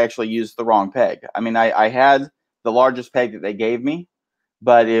off is I actually used the wrong peg. I mean, I had the largest peg that they gave me,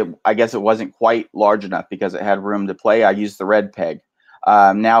 but I guess it wasn't quite large enough because it had room to play. I used the red peg.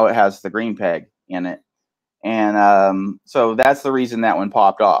 Now it has the green peg in it. And so that's the reason that one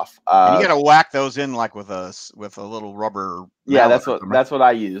popped off. And you got to whack those in like with a little rubber. Yeah, that's what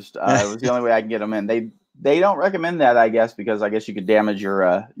I used. It was the only way I can get them in. They don't recommend that, I guess, because I guess you could damage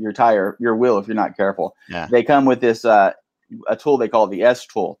your wheel if you're not careful. Yeah. They come with this a tool they call the S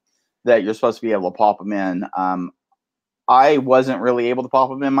tool that you're supposed to be able to pop them in. I wasn't really able to pop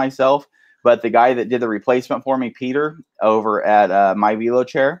them in myself, but the guy that did the replacement for me, Peter, over at my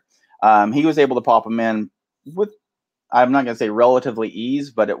Velochair, he was able to pop them in with, I'm not going to say relatively ease,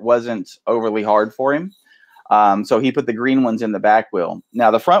 but it wasn't overly hard for him. So he put the green ones in the back wheel.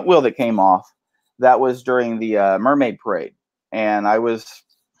 Now the front wheel that came off, that was during the Mermaid Parade. And I was,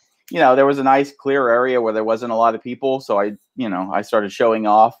 you know, there was a nice clear area where there wasn't a lot of people. So I started showing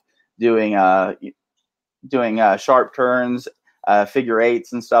off, doing sharp turns, figure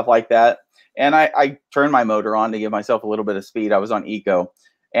eights and stuff like that. And I turned my motor on to give myself a little bit of speed. I was on eco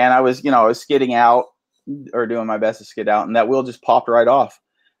and I was skidding out, or doing my best to skid out, and that wheel just popped right off.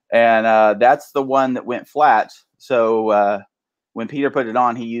 And that's the one that went flat. So when Peter put it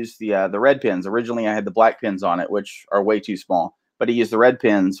on, he used the red pins. Originally I had the black pins on it, which are way too small, but he used the red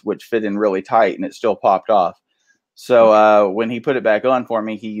pins, which fit in really tight, and it still popped off. So when he put it back on for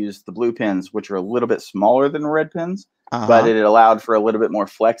me, he used the blue pins, which are a little bit smaller than the red pins, but it allowed for a little bit more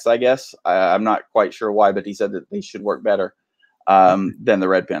flex, I guess. I'm not quite sure why, but he said that they should work better than the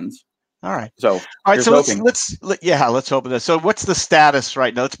red pins. All right. So let's hope that. So what's the status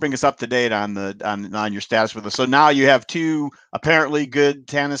right now? Let's bring us up to date on your status with us. So now you have two apparently good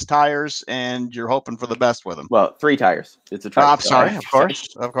Tannus tires, and you're hoping for the best with them. Well, 3 tires. It's a truck. I'm sorry. Of course.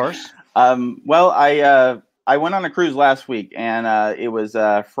 Well, I went on a cruise last week, and it was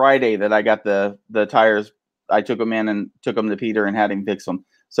Friday that I got the tires. I took them in and took them to Peter and had him fix them.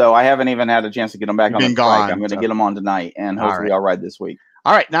 So I haven't even had a chance to get them back on the bike. I'm going to get them on tonight, and hopefully I'll ride this week.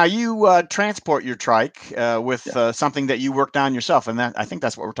 All right, now you transport your trike with something that you worked on yourself, and I think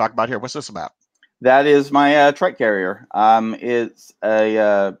that's what we're talking about here. What's this about? That is my trike carrier. It's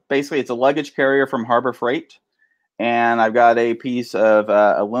basically it's a luggage carrier from Harbor Freight, and I've got a piece of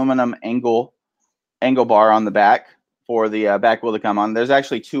aluminum angle bar on the back for the back wheel to come on. There's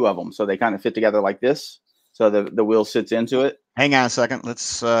actually two of them, so they kind of fit together like this, so the wheel sits into it. Hang on a second.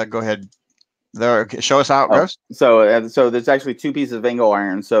 Let's go ahead. There, show us how it goes. So there's actually two pieces of angle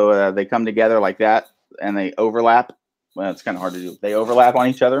iron, so they come together like that, and they overlap. Well, it's kind of hard to do. They overlap on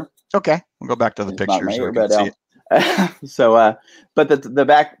each other. Okay, we'll go back to the picture so we can see it. So, but the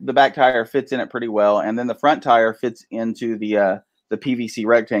back tire fits in it pretty well, and then the front tire fits into the PVC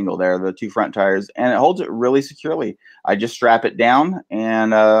rectangle there, the two front tires, and it holds it really securely. I just strap it down,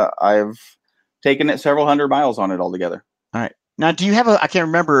 and I've taken it several hundred miles on it altogether. All right. Now, do you have I can't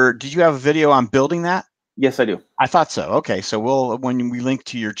remember, did you have a video on building that? Yes, I do. I thought so. Okay. So when we link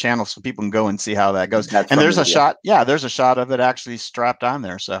to your channel so people can go and see how that goes. That's and there's a shot. Yeah, there's a shot of it actually strapped on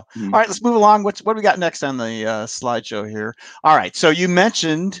there. So, all right, let's move along. What do we got next on the slideshow here? All right. So you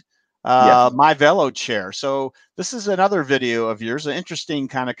mentioned my Velochair. So this is another video of yours, an interesting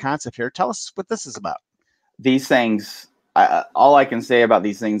kind of concept here. Tell us what this is about. These things, all I can say about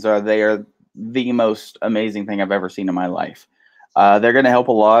these things are they are the most amazing thing I've ever seen in my life. They're going to help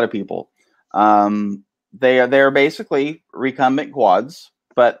a lot of people. They're basically recumbent quads,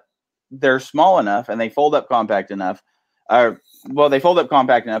 but they're small enough and they fold up compact enough. Well, they fold up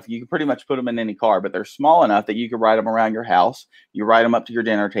compact enough. You can pretty much put them in any car, but they're small enough that you can ride them around your house. You ride them up to your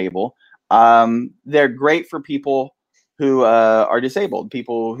dinner table. They're great for people who are disabled,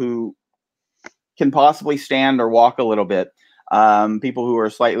 people who can possibly stand or walk a little bit, people who are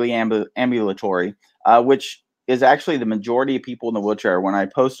slightly ambulatory, which is actually the majority of people in the wheelchair. When I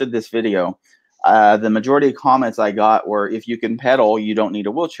posted this video, the majority of comments I got were, if you can pedal, you don't need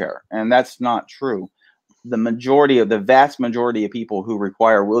a wheelchair. And that's not true. The vast majority of people who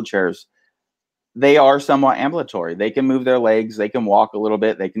require wheelchairs, they are somewhat ambulatory. They can move their legs, they can walk a little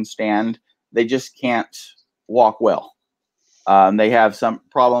bit, they can stand, they just can't walk well. They have some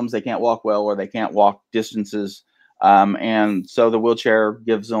problems, they can't walk well, or they can't walk distances. And so the wheelchair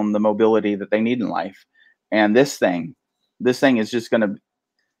gives them the mobility that they need in life. And this thing is just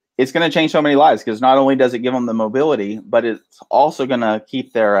it's going to change so many lives, because not only does it give them the mobility, but it's also going to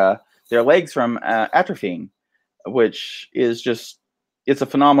keep their legs from atrophying, which is it's a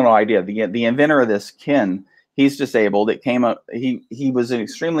phenomenal idea. The inventor of this, Ken, he's disabled. It came up, he was an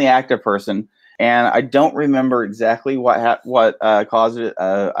extremely active person, and I don't remember exactly what caused it.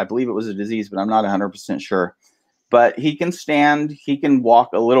 I believe it was a disease, but I'm not 100% sure. But he can stand, he can walk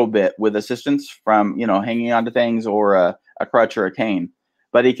a little bit with assistance from, hanging onto things or a crutch or a cane,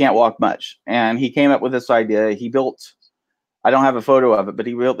 but he can't walk much. And he came up with this idea. He built, I don't have a photo of it, but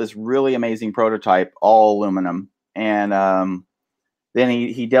he built this really amazing prototype, all aluminum. And then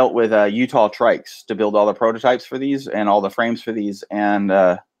he dealt with Utah Trikes to build all the prototypes for these and all the frames for these.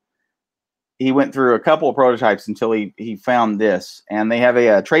 And he went through a couple of prototypes until he found this. And they have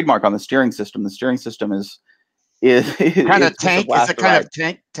a trademark on the steering system. The steering system is kind of tank. It's a kind of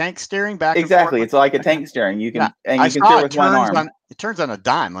tank steering back. Exactly, it's like a tank steering. You can and you can steer with one arm. It turns on a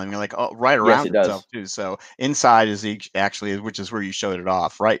dime. I mean, like right around itself too. So inside is actually, which is where you showed it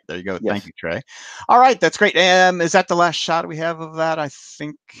off. Right there, you go. Yes. Thank you, Trey. All right, that's great. Is that the last shot we have of that? I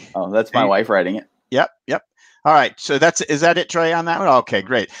think. Oh, that's my wife riding it. Yep. All right, so is that it, Trey, on that one? Okay,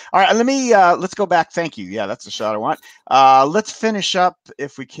 great. All right, let's go back. Thank you. Yeah, that's the shot I want. Let's finish up,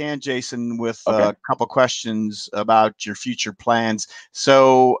 if we can, Jason, with a couple questions about your future plans.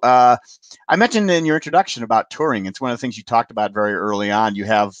 So I mentioned in your introduction about touring. It's one of the things you talked about very early on. You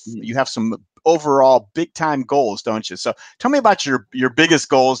have some overall big time goals, don't you? So tell me about your biggest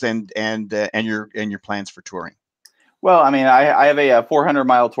goals and your plans for touring. Well, I mean, I have a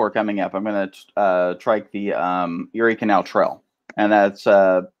 400-mile tour coming up. I'm going to trike the Erie Canal Trail, and that's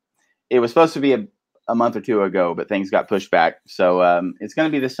it was supposed to be a month or two ago, but things got pushed back. So it's going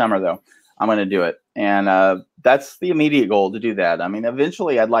to be this summer, though. I'm going to do it, and that's the immediate goal, to do that. I mean,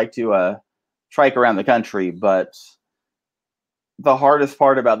 eventually, I'd like to trike around the country, but the hardest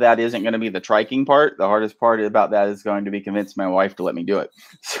part about that isn't going to be the triking part. The hardest part about that is going to be convincing my wife to let me do it.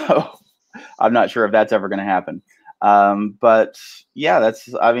 So I'm not sure if that's ever going to happen. But yeah,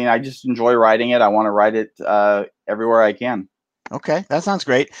 I just enjoy riding it. I want to ride it everywhere I can. Okay, that sounds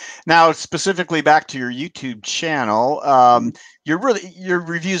great. Now, specifically back to your YouTube channel, your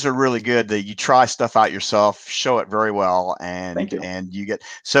reviews are really good. That you try stuff out yourself, show it very well, and Thank you. And you get.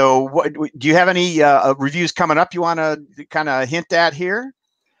 So, what do you have any reviews coming up you want to kind of hint at here?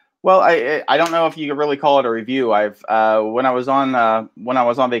 Well, I don't know if you could really call it a review. I've when I was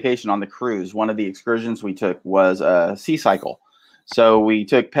on vacation on the cruise, one of the excursions we took was a sea cycle. So we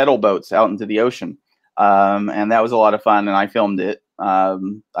took pedal boats out into the ocean, and that was a lot of fun. And I filmed it.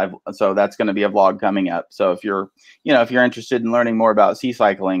 So that's going to be a vlog coming up. So if you're interested in learning more about sea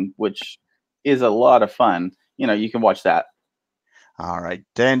cycling, which is a lot of fun, you can watch that. All right.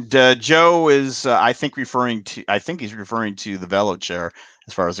 And Joe is, I think he's referring to the Velochair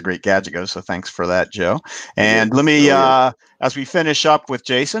as far as the great gadget goes. So thanks for that, Joe. And let me, as we finish up with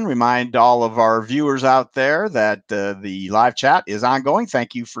Jason, remind all of our viewers out there that the live chat is ongoing.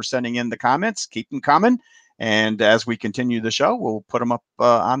 Thank you for sending in the comments. Keep them coming. And as we continue the show, we'll put them up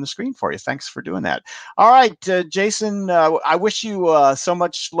on the screen for you. Thanks for doing that. All right, Jason, I wish you so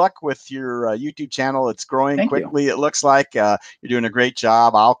much luck with your YouTube channel. It's growing quickly. It looks like you're doing a great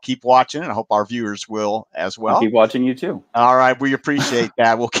job. I'll keep watching, and I hope our viewers will as well. I'll keep watching you too. All right, we appreciate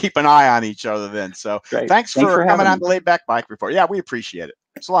that. We'll keep an eye on each other then. So thanks for coming on the Laidback Bike Report. Yeah, we appreciate it.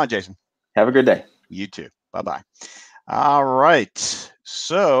 So long, Jason. Have a good day. You too. Bye-bye. All right.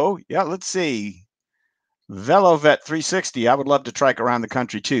 So, yeah, let's see. VeloVet 360. I would love to trike around the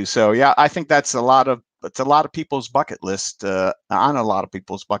country too. So yeah, I think that's a lot of people's bucket list on a lot of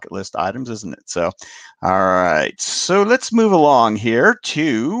people's bucket list items, isn't it? So, all right. So let's move along here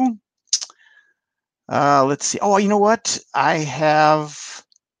to let's see. Oh, you know what? I have.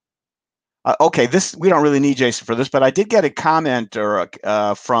 Okay, we don't really need Jason for this, but I did get a comment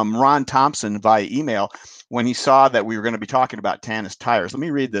from Ron Thompson via email when he saw that we were going to be talking about Tannus Tires. Let me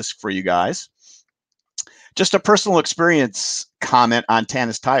read this for you guys. Just a personal experience comment on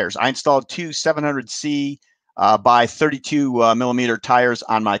Tannus Tires. I installed two 700C by 32 millimeter tires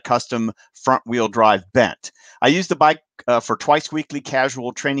on my custom front wheel drive Bent. I used the bike for twice weekly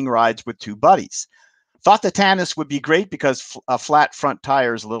casual training rides with two buddies. Thought the Tannus would be great because a flat front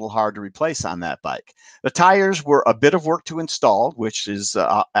tire is a little hard to replace on that bike. The tires were a bit of work to install, which is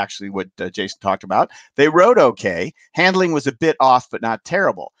actually what Jason talked about. They rode okay. Handling was a bit off, but not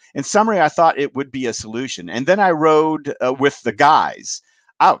terrible. In summary, I thought it would be a solution. And then I rode with the guys.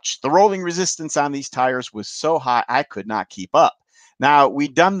 Ouch. The rolling resistance on these tires was so high, I could not keep up. Now,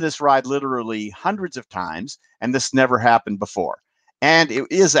 we'd done this ride literally hundreds of times, and this never happened before. And it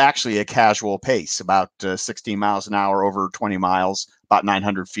is actually a casual pace, about 16 miles an hour over 20 miles, about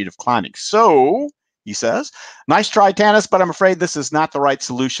 900 feet of climbing. So, he says, nice try, Tannus, but I'm afraid this is not the right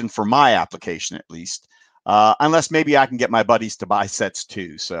solution for my application, at least. Unless maybe I can get my buddies to buy sets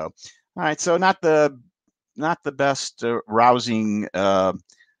too. So, all right. So not the best rousing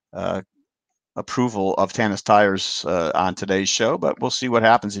approval of Tannus Tires on today's show, but we'll see what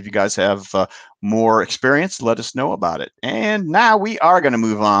happens. If you guys have more experience, let us know about it. And now we are going to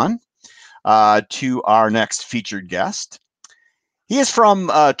move on to our next featured guest. He is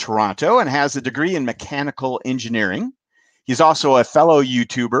from Toronto and has a degree in mechanical engineering. He's also a fellow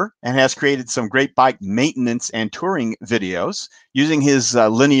YouTuber and has created some great bike maintenance and touring videos using his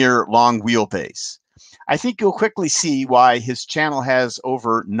linear long wheelbase. I think you'll quickly see why his channel has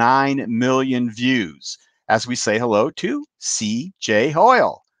over 9 million views as we say hello to CJ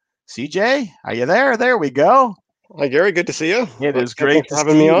Hoyle. CJ, are you there? There we go. Hi, Gary. Good to see you. It is great to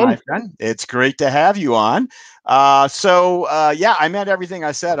see you, my friend. It's great to have you on. Yeah, I meant everything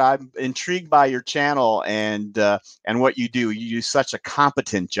I said. I'm intrigued by your channel and what you do. You do such a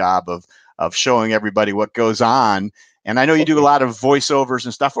competent job of showing everybody what goes on. And I know you do a lot of voiceovers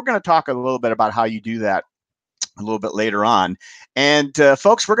and stuff. We're going to talk a little bit about how you do that a little bit later on. And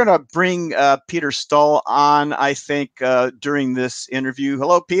folks, we're going to bring Peter Stull on, I think, during this interview.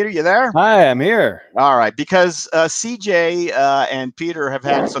 Hello, Peter, you there? Hi, I'm here. All right, because CJ and Peter have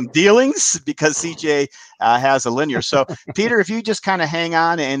had some dealings because CJ has a linear. So, Peter, if you just kind of hang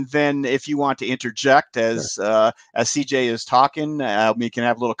on, and then if you want to interject as CJ is talking, we can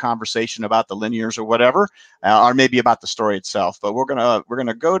have a little conversation about the linears or whatever, or maybe about the story itself. But we're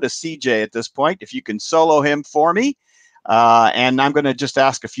gonna go to CJ at this point. If you can solo him for me. And I'm going to just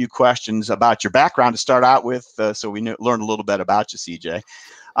ask a few questions about your background to start out with, so we learn a little bit about you, CJ.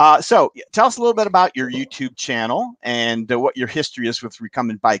 So tell us a little bit about your YouTube channel and what your history is with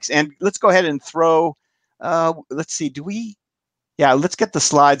recumbent bikes. And let's go ahead and throw, let's see, yeah, let's get the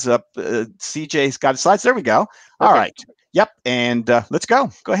slides up. CJ's got slides. There we go. All right. Yep. And let's go.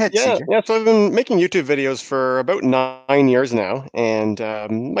 Go ahead, CJ. Yeah. So I've been making YouTube videos for about 9 years now. And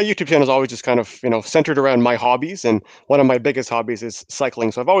my YouTube channel is always just kind of, centered around my hobbies. And one of my biggest hobbies is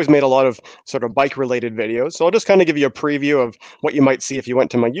cycling. So I've always made a lot of sort of bike related videos. So I'll just kind of give you a preview of what you might see if you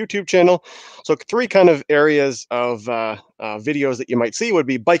went to my YouTube channel. So 3 kind of areas of videos that you might see would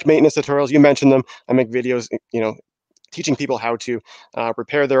be bike maintenance tutorials. You mentioned them. I make videos, teaching people how to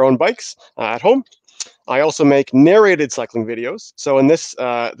repair their own bikes at home. I also make narrated cycling videos. So in this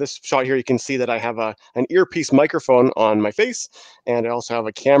this shot here, you can see that I have an earpiece microphone on my face, and I also have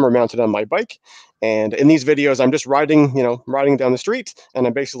a camera mounted on my bike. And in these videos, I'm just riding down the street, and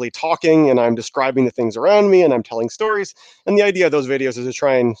I'm basically talking, and I'm describing the things around me, and I'm telling stories. And the idea of those videos is to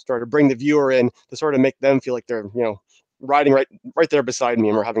try and sort of bring the viewer in to sort of make them feel like they're, riding right there beside me,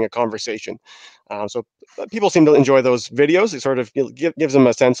 and we're having a conversation. So people seem to enjoy those videos. It sort of gives them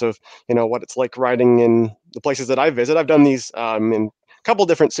a sense of what it's like riding in the places that I visit. I've done these in a couple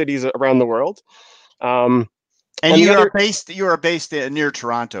different cities around the world. And you are based near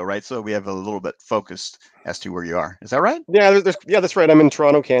Toronto, right? So we have a little bit focused as to where you are. Is that right? Yeah, that's right. I'm in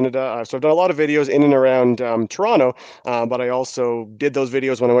Toronto, Canada. So I've done a lot of videos in and around Toronto, but I also did those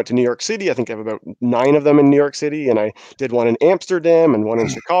videos when I went to New York City. I think I have about 9 of them in New York City, and I did one in Amsterdam, and one in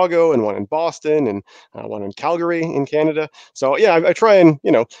Chicago, and one in Boston, and one in Calgary in Canada. So yeah, I try and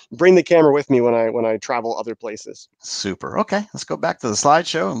bring the camera with me when I travel other places. Super. Okay, let's go back to the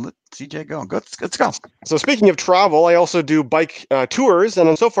slideshow and let CJ go. Let's go. So speaking of travel, I also do bike tours,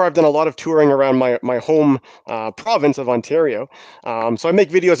 and so far I've done a lot of touring around my home province of Ontario. So I make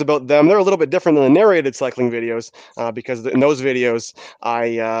videos about them. They're a little bit different than the narrated cycling videos because in those videos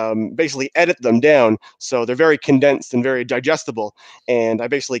I basically edit them down, so they're very condensed and very digestible, and I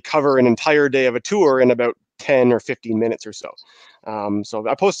basically cover an entire day of a tour in about 10 or 15 minutes or so. So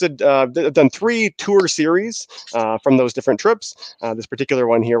I posted, I've done 3 tour series from those different trips. This particular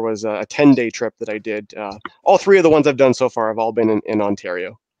one here was a 10-day trip that I did. All 3 of the ones I've done so far have all been in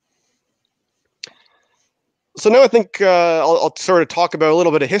Ontario. So now I think I'll sort of talk about a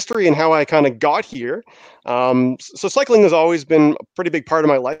little bit of history and how I kind of got here. So cycling has always been a pretty big part of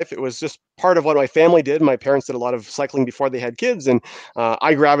my life. It was just part of what my family did. My parents did a lot of cycling before they had kids, and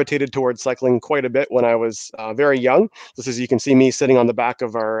I gravitated towards cycling quite a bit when I was very young. This is, you can see me sitting on the back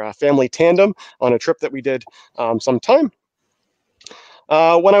of our family tandem on a trip that we did sometime.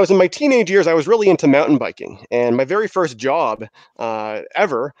 When I was in my teenage years, I was really into mountain biking, and my very first job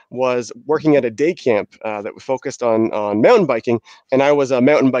ever was working at a day camp that was focused on mountain biking, and I was a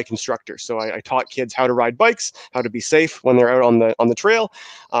mountain bike instructor. So I taught kids how to ride bikes, how to be safe when they're out on the trail.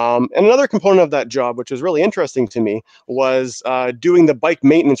 And another component of that job, which was really interesting to me, was doing the bike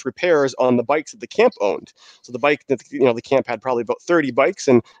maintenance repairs on the bikes that the camp owned. So the bike that the camp had probably about 30 bikes,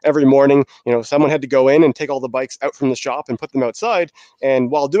 and every morning someone had to go in and take all the bikes out from the shop and put them outside.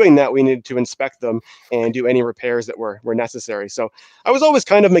 And while doing that, we needed to inspect them and do any repairs that were necessary. So I was always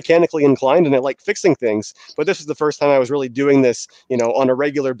kind of mechanically inclined, and I like fixing things. But this was the first time I was really doing this, on a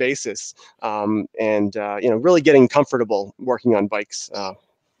regular basis, and really getting comfortable working on bikes.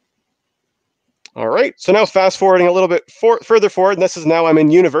 All right, so now fast forwarding a little bit further forward, and this is now I'm in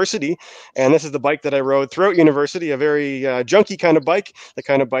university, and this is the bike that I rode throughout university, a very junky kind of bike, the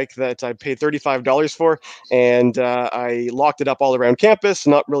kind of bike that I paid $35 for, and I locked it up all around campus,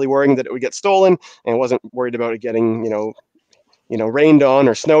 not really worrying that it would get stolen, and wasn't worried about it getting, rained on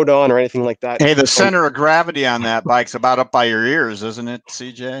or snowed on or anything like that. Hey, the center of gravity on that bike's about up by your ears, isn't it,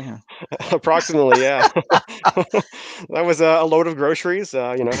 CJ? Approximately, yeah. That was a load of groceries.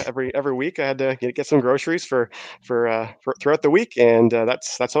 Every week I had to get some groceries for throughout the week, and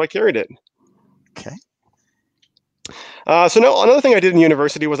that's how I carried it. Okay. So now another thing I did in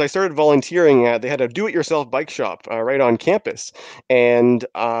university was I started volunteering at, they had a do-it-yourself bike shop right on campus. And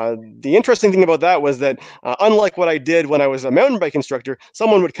the interesting thing about that was that unlike what I did when I was a mountain bike instructor,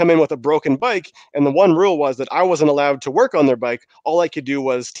 someone would come in with a broken bike, and the one rule was that I wasn't allowed to work on their bike. All I could do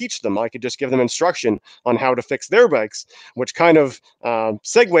was teach them. I could just give them instruction on how to fix their bikes, which kind of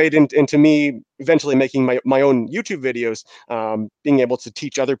segued into me eventually making my own YouTube videos, being able to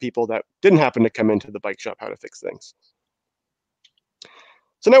teach other people that didn't happen to come into the bike shop how to fix things.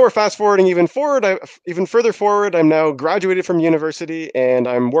 So now we're fast forwarding even further forward. I'm now graduated from university, and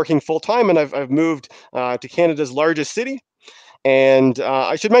I'm working full time, and I've moved to Canada's largest city. And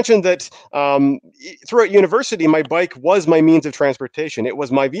I should mention that throughout university, my bike was my means of transportation. It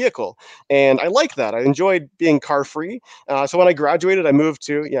was my vehicle, and I like that. I enjoyed being car-free. So when I graduated, I moved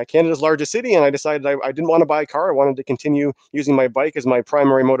to Canada's largest city, and I decided I didn't want to buy a car. I wanted to continue using my bike as my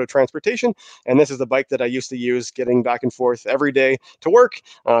primary mode of transportation, and this is the bike that I used to use getting back and forth every day to work,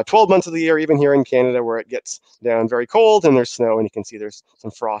 12 months of the year, even here in Canada, where it gets down very cold and there's snow, and you can see there's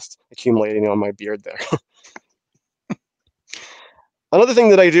some frost accumulating on my beard there. Another thing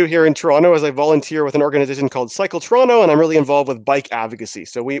that I do here in Toronto is I volunteer with an organization called Cycle Toronto, and I'm really involved with bike advocacy.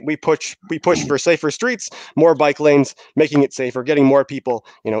 So we push for safer streets, more bike lanes, making it safer, getting more people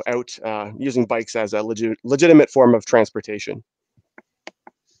out using bikes as a legitimate form of transportation.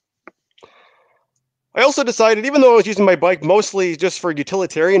 I also decided, even though I was using my bike mostly just for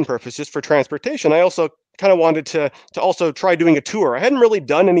utilitarian purpose, just for transportation, I also kind of wanted to also try doing a tour. I hadn't really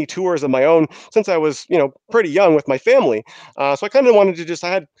done any tours of my own since I was, pretty young with my family. So I kind of wanted to I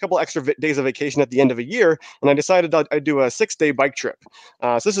had a couple extra days of vacation at the end of a year, and I decided I'd do a 6-day bike trip.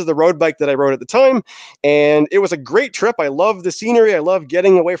 So this is the road bike that I rode at the time, and it was a great trip. I loved the scenery. I loved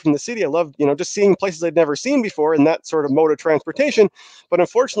getting away from the city. I loved, just seeing places I'd never seen before in that sort of mode of transportation. But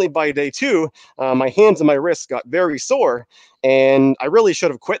unfortunately, by day 2, my hands and my wrists got very sore, and I really should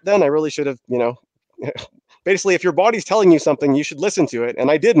have quit then. I really should have, basically, if your body's telling you something, you should listen to it,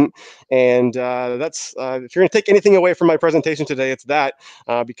 and I didn't. And that's if you're going to take anything away from my presentation today, it's that,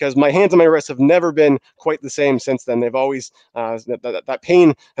 because my hands and my wrists have never been quite the same since then. They've always that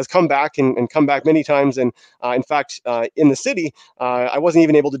pain has come back and come back many times. And in fact, in the city, I wasn't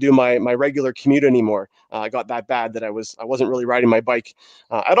even able to do my regular commute anymore. I got that bad that I wasn't really riding my bike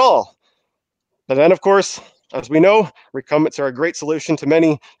at all. But then, of course, as we know, recumbents are a great solution to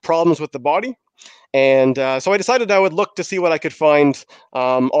many problems with the body. And so I decided I would look to see what I could find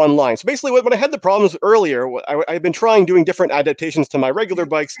online. So basically, when I had the problems earlier, I've been trying doing different adaptations to my regular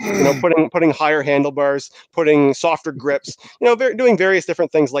bikes. Putting higher handlebars, putting softer grips. Doing various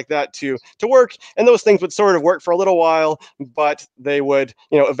different things like that to work. And those things would sort of work for a little while, but they would,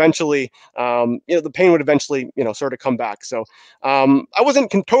 eventually, the pain would eventually, sort of come back. So I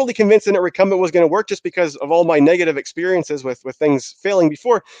wasn't totally convinced that recumbent was going to work just because of all my negative experiences with things failing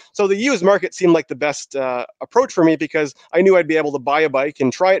before. So the used market seemed like the best approach for me, because I knew I'd be able to buy a bike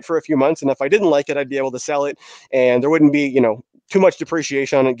and try it for a few months, and if I didn't like it, I'd be able to sell it, and there wouldn't be too much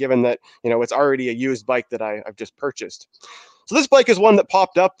depreciation on it, given that it's already a used bike that I've just purchased. So this bike is one that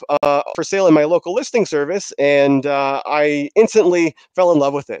popped up for sale in my local listing service, and I instantly fell in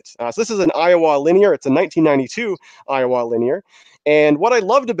love with it. So this is an Iowa Linear. It's a 1992 Iowa Linear, and what I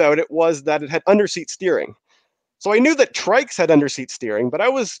loved about it was that it had underseat steering. So I knew that trikes had underseat steering, but I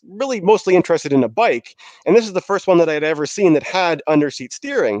was really mostly interested in a bike, and this is the first one that I'd ever seen that had underseat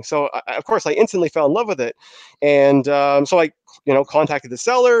steering. So of course, I instantly fell in love with it, and so I, contacted the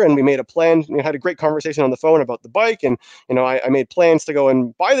seller, and we made a plan. We had a great conversation on the phone about the bike, and I made plans to go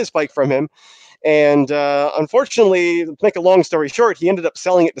and buy this bike from him. And unfortunately, to make a long story short, he ended up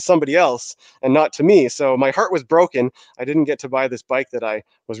selling it to somebody else and not to me. So my heart was broken. I didn't get to buy this bike that I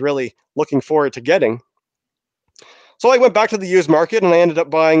was really looking forward to getting. So I went back to the used market, and I ended up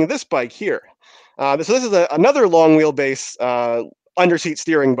buying this bike here. So this is another long wheelbase underseat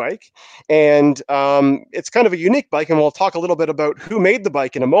steering bike, and it's kind of a unique bike, and we'll talk a little bit about who made the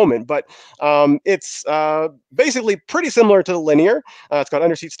bike in a moment. But it's basically pretty similar to the Linear. It's got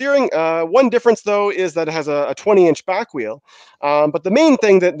underseat steering. One difference, though, is that it has a 20-inch back wheel. But the main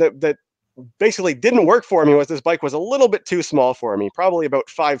thing that basically didn't work for me was this bike was a little bit too small for me, probably about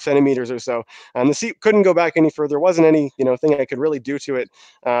 5 centimeters or so. And the seat couldn't go back any further. There wasn't any, thing I could really do to it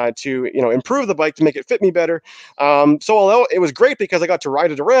to, improve the bike to make it fit me better. So although it was great because I got to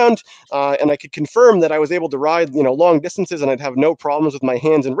ride it around and I could confirm that I was able to ride, long distances, and I'd have no problems with my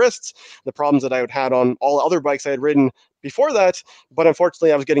hands and wrists, the problems that I would had on all other bikes I had ridden before that. But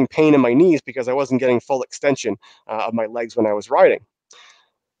unfortunately, I was getting pain in my knees because I wasn't getting full extension of my legs when I was riding.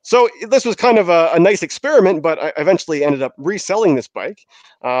 So this was kind of a nice experiment, but I eventually ended up reselling this bike.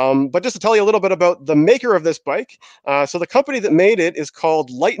 But just to tell you a little bit about the maker of this bike, so the company that made it is called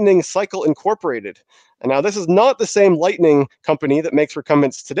Lightning Cycle Incorporated. And now this is not the same Lightning company that makes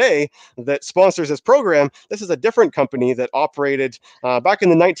recumbents today that sponsors this program. This is a different company that operated back in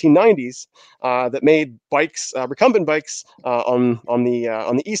the 1990s that made bikes, recumbent bikes on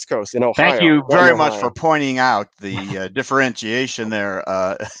the East Coast in Ohio. Thank you very much for pointing out the differentiation there.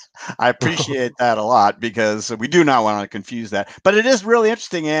 I appreciate that a lot, because we do not want to confuse that. But it is really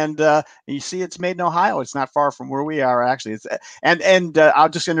interesting, and you see, it's made in Ohio. It's not far from where we are, actually. It's and I'll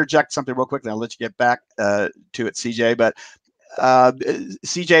just interject something real quickly. I'll let you get back to it, CJ. But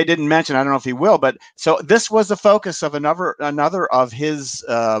CJ didn't mention, I don't know if he will, but so this was the focus of another of his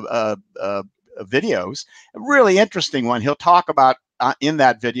videos. A really interesting one. He'll talk about in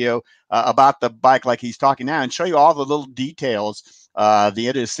that video about the bike like he's talking now, and show you all the little details, the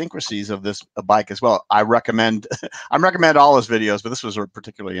idiosyncrasies of this bike as well. I recommend all his videos, but this was a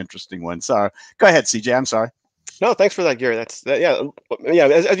particularly interesting one. So go ahead, CJ. I'm sorry. No, thanks for that, Gary. Yeah.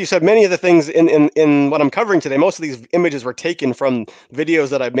 As you said, many of the things in what I'm covering today, most of these images were taken from videos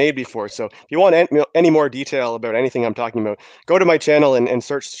that I've made before. So if you want any more detail about anything I'm talking about, go to my channel and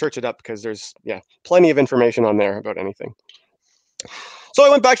search it up, because there's plenty of information on there about anything. So I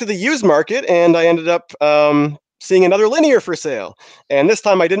went back to the used market, and I ended up seeing another Linear for sale. And this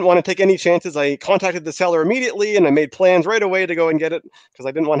time I didn't want to take any chances. I contacted the seller immediately and I made plans right away to go and get it because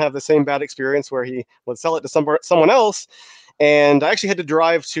I didn't want to have the same bad experience where he would sell it to someone else. And I actually had to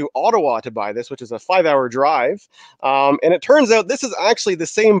drive to Ottawa to buy this, which is a 5-hour drive. And it turns out this is actually the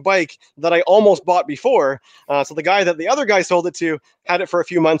same bike that I almost bought before. So the other guy sold it to had it for a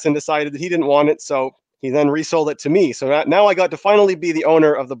few months and decided that he didn't want it. So he then resold it to me. So now I got to finally be the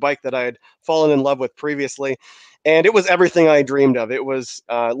owner of the bike that I had fallen in love with previously. And it was everything I dreamed of. It was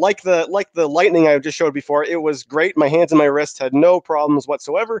like the Lightning I just showed before. It was great. My hands and my wrists had no problems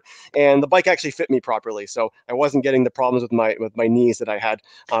whatsoever, and the bike actually fit me properly. So I wasn't getting the problems with my knees that I had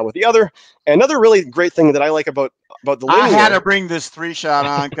with the other. Another really great thing that I like about the Linear. I had to bring this 3-shot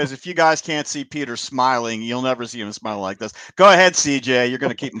on because if you guys can't see Peter smiling, you'll never see him smile like this. Go ahead, CJ. You're going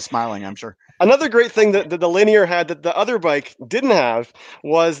to keep him smiling, I'm sure. Another great thing that the Linear had that the other bike didn't have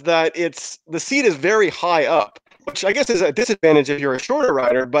was that the seat is very high up, which I guess is a disadvantage if you're a shorter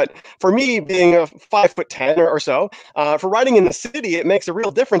rider. But for me, being a 5'10" or so, for riding in the city, it makes a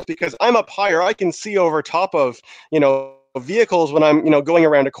real difference because I'm up higher. I can see over top of, vehicles when I'm, going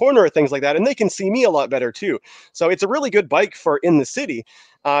around a corner or things like that, and they can see me a lot better too. So it's a really good bike for in the city.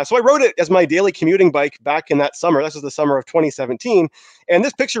 So I rode it as my daily commuting bike back in that summer. This was the summer of 2017. And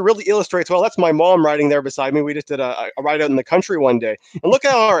this picture really illustrates, well, that's my mom riding there beside me. We just did a ride out in the country one day. And look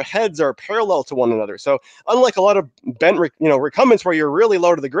how our heads are parallel to one another. So unlike a lot of bent, recumbents where you're really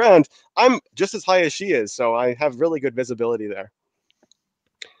low to the ground, I'm just as high as she is. So I have really good visibility there.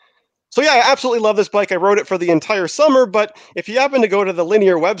 So yeah, I absolutely love this bike. I rode it for the entire summer, but if you happen to go to the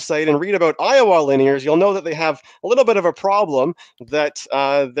Linear website and read about Iowa Linears, you'll know that they have a little bit of a problem that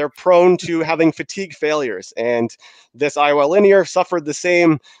they're prone to having fatigue failures. And this Iowa Linear suffered the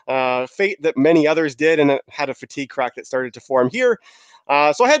same fate that many others did, and it had a fatigue crack that started to form here.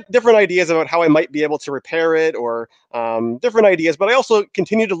 So I had different ideas about how I might be able to repair it or different ideas, but I also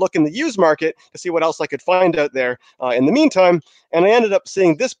continued to look in the used market to see what else I could find out there in the meantime. And I ended up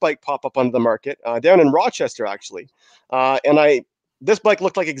seeing this bike pop up onto the market down in Rochester, actually. This bike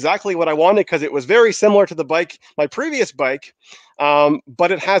looked like exactly what I wanted because it was very similar to my previous bike,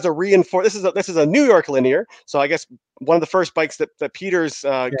 but it has a reinforced. This is a New York Linear, so I guess one of the first bikes that Peter's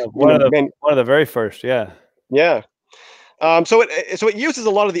one of the very first, yeah. So it uses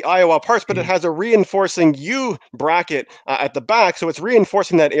a lot of the Iowa parts, but it has a reinforcing U bracket at the back, so it's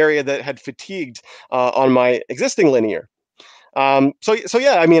reinforcing that area that had fatigued on my existing Linear. So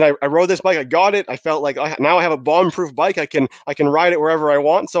yeah, I mean, I rode this bike, I got it. I felt like now I have a bomb-proof bike. I can ride it wherever I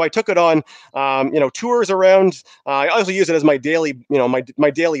want. So I took it on, tours around. I also use it as my daily,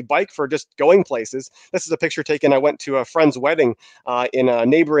 my daily bike for just going places. This is a picture taken. I went to a friend's wedding in a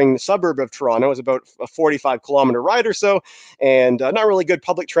neighboring suburb of Toronto. It was about a 45-kilometer ride or so, and not really good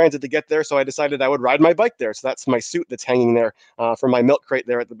public transit to get there. So I decided I would ride my bike there. So that's my suit that's hanging there from my milk crate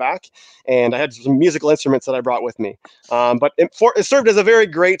there at the back. And I had some musical instruments that I brought with me. But it served as a very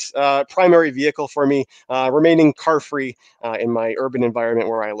great primary vehicle for me, remaining car-free in my urban environment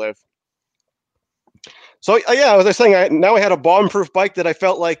where I live. So yeah, as I was saying, now I had a bomb-proof bike that I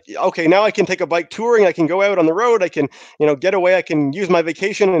felt like, okay, now I can take a bike touring. I can go out on the road. I can, get away. I can use my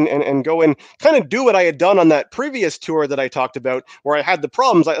vacation and go and kind of do what I had done on that previous tour that I talked about, where I had the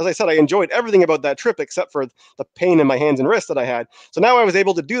problems. As I said, I enjoyed everything about that trip except for the pain in my hands and wrists that I had. So now I was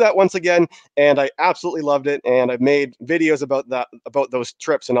able to do that once again, and I absolutely loved it. And I've made videos about those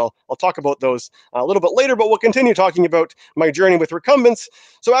trips, and I'll talk about those a little bit later. But we'll continue talking about my journey with recumbents.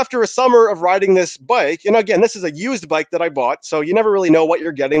 So after a summer of riding this bike, and again, this is a used bike that I bought, so you never really know what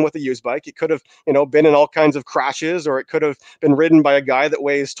you're getting with a used bike. It could have, been in all kinds of crashes, or it could have been ridden by a guy that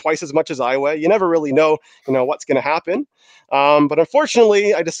weighs twice as much as I weigh. You never really know, what's going to happen. But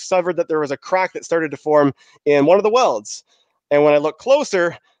unfortunately, I discovered that there was a crack that started to form in one of the welds. And when I looked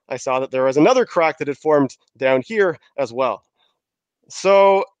closer, I saw that there was another crack that had formed down here as well.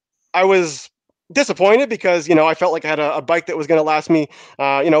 So I was disappointed because, I felt like I had a bike that was going to last me,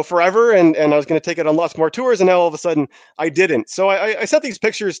 forever, and I was going to take it on lots more tours, and now all of a sudden I didn't. So I sent these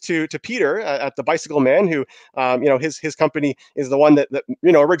pictures to Peter at the Bicycle Man, who, his company is the one that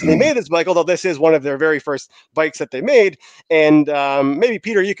originally made this bike, although this is one of their very first bikes that they made. And maybe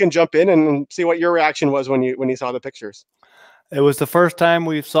Peter, you can jump in and see what your reaction was when you saw the pictures. It was the first time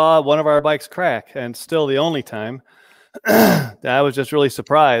we saw one of our bikes crack, and still the only time. I was just really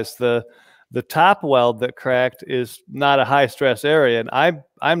surprised. The top weld that cracked is not a high stress area, and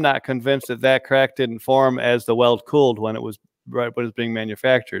I'm not convinced that crack didn't form as the weld cooled when it was being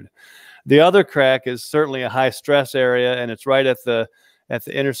manufactured. The other crack is certainly a high stress area, and it's right at the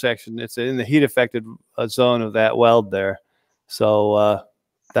intersection. It's in the heat affected zone of that weld there. So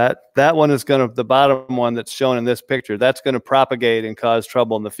that one is going to, the bottom one that's shown in this picture, that's going to propagate and cause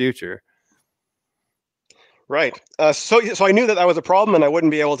trouble in the future. Right. So I knew that that was a problem, and I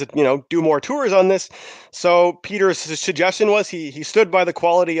wouldn't be able to, do more tours on this. So Peter's suggestion was he stood by the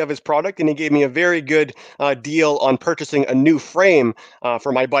quality of his product, and he gave me a very good deal on purchasing a new frame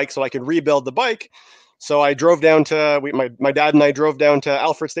for my bike, so I could rebuild the bike. So I drove down to my dad and I drove down to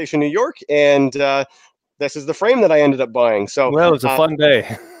Alfred Station, New York, and this is the frame that I ended up buying. So well, it was a fun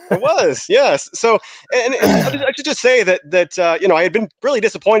day. It was, yes. So, and I should just say that I had been really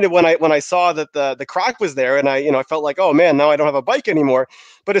disappointed when I saw that the crack was there, and I felt like, oh man, now I don't have a bike anymore.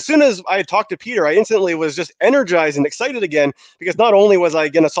 But as soon as I had talked to Peter, I instantly was just energized and excited again, because not only was I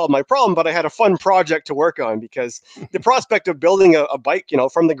going to solve my problem, but I had a fun project to work on. Because the prospect of building a bike,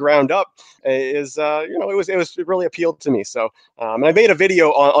 from the ground up is, it really appealed to me. So, and I made a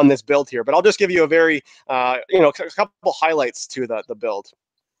video on this build here, but I'll just give you a very, a couple highlights to the build.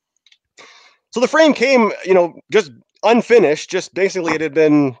 So the frame came, just unfinished, just basically it had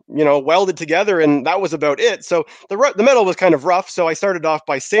been, welded together, and that was about it. So the metal was kind of rough. So I started off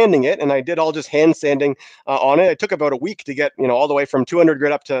by sanding it, and I did all just hand sanding on it. It took about a week to get, all the way from 200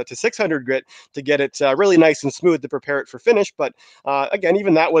 grit up to 600 grit to get it really nice and smooth to prepare it for finish. But again,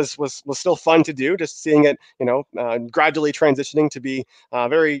 even that was still fun to do, just seeing it, gradually transitioning to be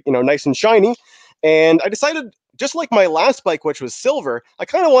very, nice and shiny. And I decided, just like my last bike, which was silver, I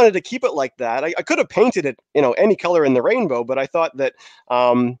kind of wanted to keep it like that. I could have painted it, any color in the rainbow, but I thought that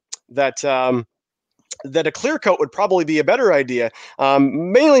that a clear coat would probably be a better idea,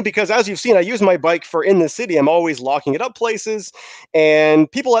 mainly because, as you've seen, I use my bike for in the city. I'm always locking it up places,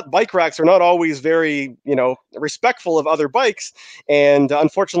 and people at bike racks are not always very, respectful of other bikes, and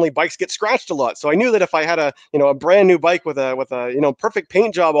unfortunately, bikes get scratched a lot. So I knew that if I had a brand new bike with a perfect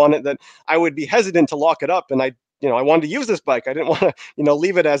paint job on it, that I would be hesitant to lock it up, and I wanted to use this bike. I didn't want to,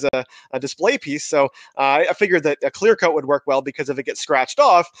 leave it as a display piece. So I figured that a clear coat would work well, because if it gets scratched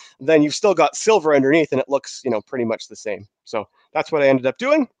off, then you've still got silver underneath, and it looks, pretty much the same. So that's what I ended up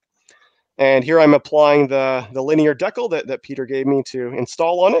doing. And here I'm applying the linear decal that Peter gave me to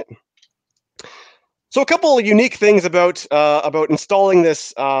install on it. So a couple of unique things about installing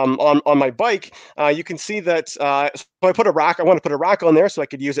this on my bike. You can see that so I put a rack. I want to put a rack on there so I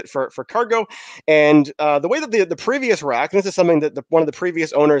could use it for cargo. And the way that the previous rack, and this is something that one of the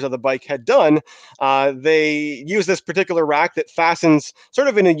previous owners of the bike had done, they use this particular rack that fastens sort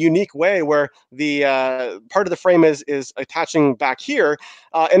of in a unique way, where the part of the frame is attaching back here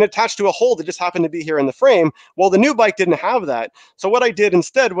and attached to a hole that just happened to be here in the frame. Well, the new bike didn't have that. So what I did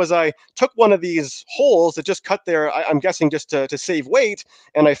instead was I took one of these holes that just cut there, I'm guessing just to save weight,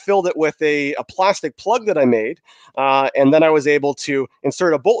 and I filled it with a plastic plug that I made, and then I was able to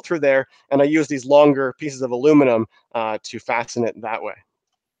insert a bolt through there, and I used these longer pieces of aluminum to fasten it that way.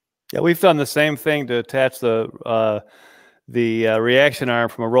 Yeah, we've done the same thing to attach the reaction arm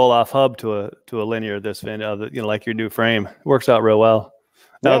from a roll-off hub to a linear this fin, like your new frame. It works out real well.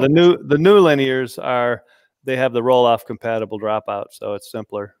 Now the new linears they have the roll-off compatible dropout, so it's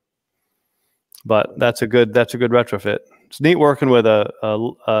simpler. But that's a good retrofit. It's neat working with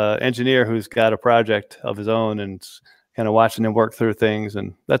a engineer who's got a project of his own and kind of watching him work through things,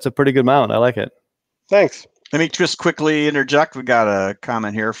 and that's a pretty good mount. I like it. Thanks. Let me just quickly interject. We got a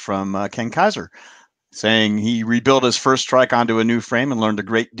comment here from Ken Kaiser saying he rebuilt his first trike onto a new frame and learned a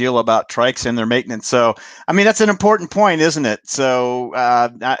great deal about trikes and their maintenance. So, I mean, that's an important point, isn't it? So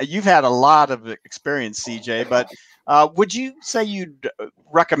you've had a lot of experience, CJ, but would you say you'd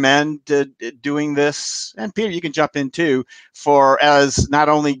recommend doing this? And Peter, you can jump in too, as not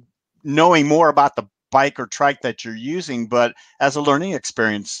only knowing more about the bike or trike that you're using, but as a learning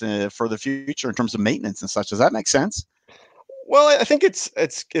experience for the future in terms of maintenance and such. Does that make sense? Well, I think it's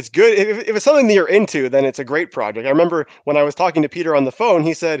good. If it's something that you're into, then it's a great project. I remember when I was talking to Peter on the phone,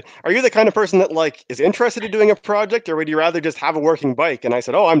 he said, "Are you the kind of person that is interested in doing a project, or would you rather just have a working bike?" And I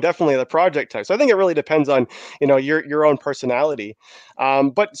said, "Oh, I'm definitely the project type." So I think it really depends on your own personality.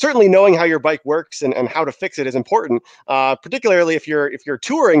 But certainly knowing how your bike works and how to fix it is important. Particularly if you're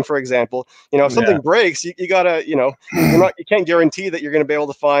touring, for example. If something breaks, you gotta you can't guarantee that you're going to be able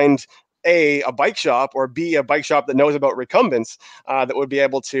to find A, bike shop, or B, a bike shop that knows about recumbents that would be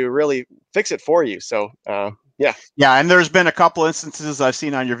able to really fix it for you. So, yeah. Yeah, and there's been a couple instances I've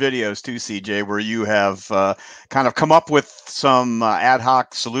seen on your videos too, CJ, where you have kind of come up with some ad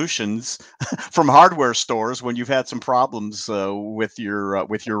hoc solutions from hardware stores when you've had some problems with your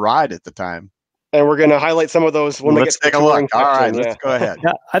ride at the time. And we're going to highlight some of those when we get to the touring section. All right, let's go ahead.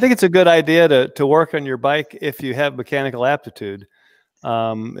 Yeah, I think it's a good idea to work on your bike if you have mechanical aptitude.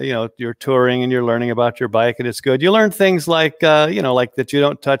 You know, you're touring and you're learning about your bike, and it's good. You learn things like, you know, like that you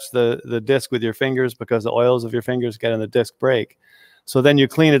don't touch the disc with your fingers because the oils of your fingers get in the disc brake. So then you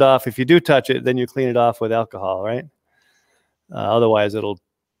clean it off. If you do touch it, then you clean it off with alcohol, right? Otherwise, it'll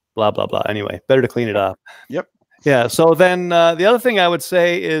blah, blah, blah. Anyway, better to clean it off. Yep. Yeah. So then the other thing I would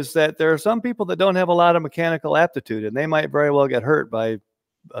say is that there are some people that don't have a lot of mechanical aptitude, and they might very well get hurt by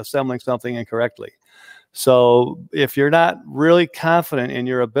assembling something incorrectly. So if you're not really confident in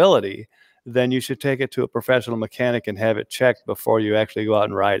your ability, then you should take it to a professional mechanic and have it checked before you actually go out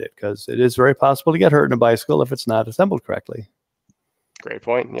and ride it, because it is very possible to get hurt in a bicycle if it's not assembled correctly. Great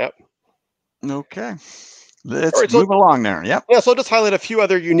point. Yep. Okay. Let's move along there. Yep. Yeah, so I'll just highlight a few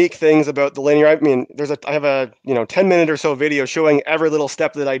other unique things about the Linear. I mean, I have a 10-minute or so video showing every little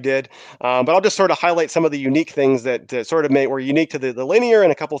step that I did, but I'll just sort of highlight some of the unique things that sort of were unique to the Linear,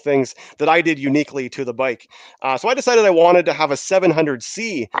 and a couple things that I did uniquely to the bike. So I decided I wanted to have a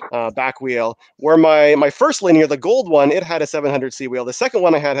 700C back wheel, where my first Linear, the gold one, it had a 700C wheel. The second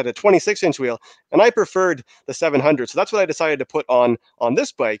one I had a 26-inch wheel, and I preferred the 700. So that's what I decided to put on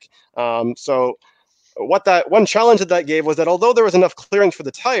this bike. So one challenge that gave was that although there was enough clearance for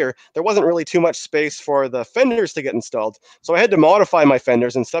the tire, there wasn't really too much space for the fenders to get installed. So I had to modify my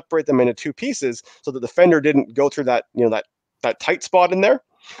fenders and separate them into two pieces so that the fender didn't go through that tight spot in there.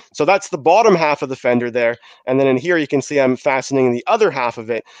 So that's the bottom half of the fender there. And then in here, you can see I'm fastening the other half of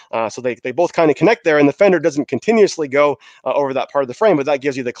it. So they both kind of connect there, and the fender doesn't continuously go over that part of the frame, but that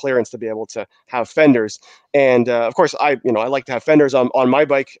gives you the clearance to be able to have fenders. And of course, I like to have fenders on my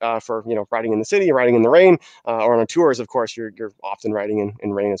bike for, riding in the city, riding in the rain, or on tours. Of course, you're often riding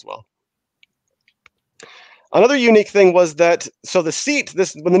in rain as well. Another unique thing was that, so the seat,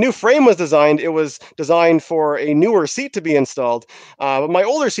 when the new frame was designed, it was designed for a newer seat to be installed. But my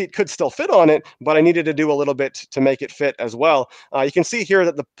older seat could still fit on it, but I needed to do a little bit to make it fit as well. You can see here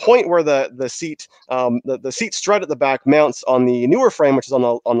that the point where the seat strut at the back mounts on the newer frame, which is on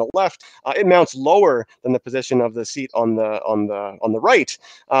the left, it mounts lower than the position of the seat on the right.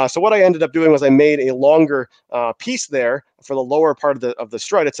 So what I ended up doing was I made a longer piece there for the lower part of the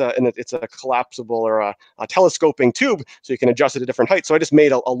strut. It's a collapsible or a telescoping tube, so you can adjust it at different heights. So I just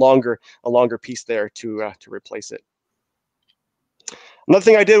made a longer piece there to replace it. Another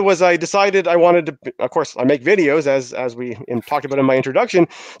thing I did was I decided I wanted to, of course, I make videos as we talked about in my introduction.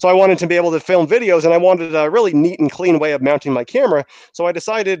 So I wanted to be able to film videos, and I wanted a really neat and clean way of mounting my camera. So I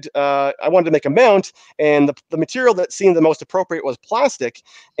decided I wanted to make a mount, and the material that seemed the most appropriate was plastic.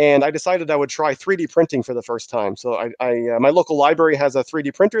 And I decided I would try 3D printing for the first time. So my local library has a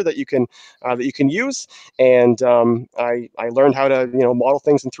 3D printer that you can use, and I learned how to model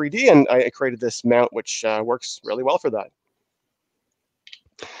things in 3D, and I created this mount which works really well for that.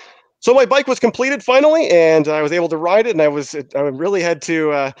 So my bike was completed finally, and I was able to ride it. And I really had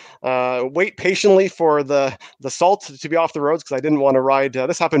to wait patiently for the salt to be off the roads, because I didn't want to ride.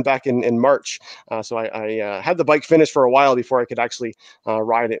 This happened back in March, so I had the bike finished for a while before I could actually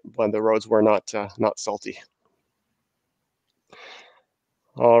ride it when the roads were not salty.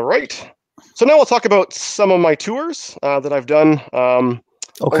 All right. So now we'll talk about some of my tours that I've done.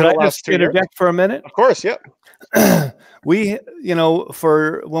 Could I just interject for a minute? Of course, yeah. We,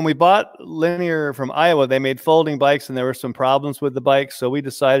 for when we bought Linear from Iowa, they made folding bikes, and there were some problems with the bikes. So we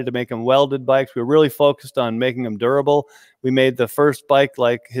decided to make them welded bikes. We were really focused on making them durable. We made the first bike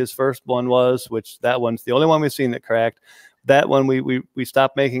like his first one was, which that one's the only one we've seen that cracked. That one, we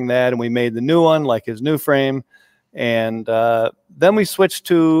stopped making that, and we made the new one like his new frame. And then we switched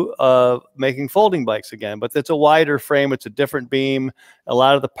to making folding bikes again, but it's a wider frame. It's a different beam. A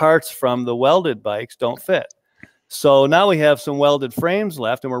lot of the parts from the welded bikes don't fit. So now we have some welded frames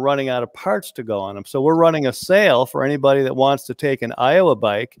left, and we're running out of parts to go on them. So we're running a sale for anybody that wants to take an Iowa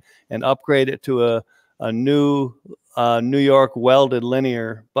bike and upgrade it to a new New York welded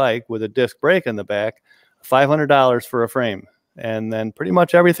Linear bike with a disc brake in the back, $500 for a frame. And then pretty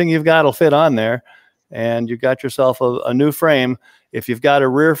much everything you've got will fit on there, and you got yourself a new frame. If you've got a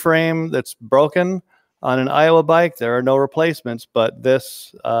rear frame that's broken on an Iowa bike, there are no replacements, but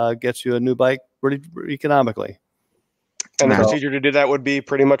this gets you a new bike pretty economically. And the procedure to do that would be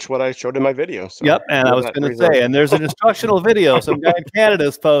pretty much what I showed in my video. So yep, and I was going to say, and there's an instructional video some guy in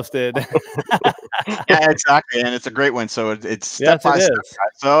Canada's posted. Yeah, exactly, and it's a great one. So it's step by step.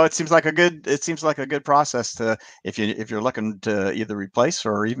 So it seems like a good process to if you're looking to either replace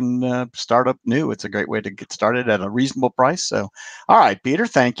or even start up new. It's a great way to get started at a reasonable price. So, all right, Peter,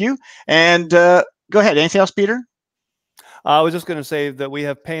 thank you. And go ahead. Anything else, Peter? I was just going to say that we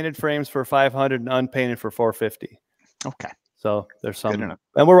have painted frames for $500 and unpainted for $450. Okay. So there's some,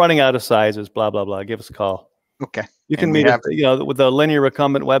 and we're running out of sizes, blah, blah, blah. Give us a call. Okay. You can meet us, with the Linear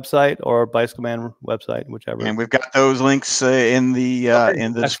Recumbent website or Bicycle Man website, whichever. And we've got those links in the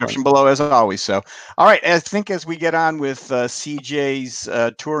description below, as always. So, all right. I think as we get on with CJ's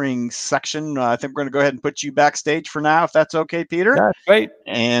touring section, I think we're going to go ahead and put you backstage for now, if that's okay, Peter. That's great.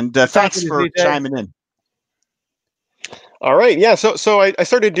 And thanks for chiming in. All right, yeah. So I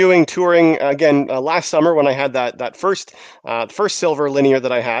started doing touring again last summer when I had that first silver linear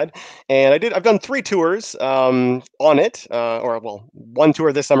that I had, and I've done 3 tours on it, or well, 1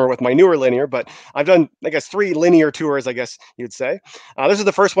 tour this summer with my newer linear, but I've done, I guess, 3 linear tours, I guess you'd say. This is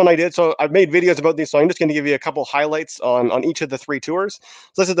the first one I did, so I've made videos about these, so I'm just going to give you a couple highlights on each of the 3 tours.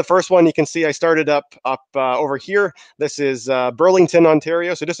 So this is the first one. You can see I started up over here. This is Burlington,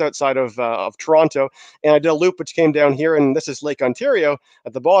 Ontario, so just outside of Toronto, and I did a loop which came down here, and this is Lake Ontario.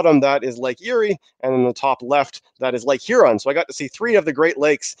 At the bottom, that is Lake Erie, and in the top left, that is Lake Huron. So I got to see 3 of the Great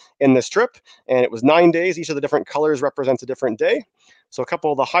Lakes in this trip, and it was 9 days. Each of the different colors represents a different day. So a couple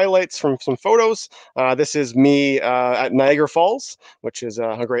of the highlights from some photos. This is me at Niagara Falls, which is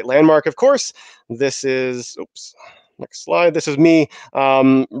a great landmark, of course. This is, oops, next slide. This is me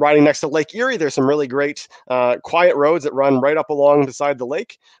riding next to Lake Erie. There's some really great quiet roads that run right up along beside the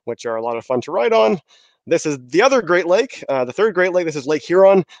lake, which are a lot of fun to ride on. This is the other Great Lake, the third Great Lake. This is Lake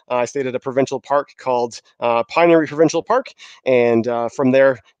Huron. I stayed at a provincial park called Pinery Provincial Park. And from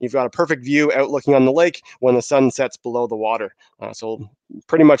there, you've got a perfect view out looking on the lake when the sun sets below the water. So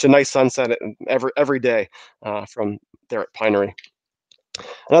pretty much a nice sunset every day from there at Pinery.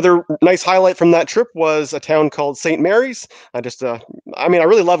 Another nice highlight from that trip was a town called St. Mary's. I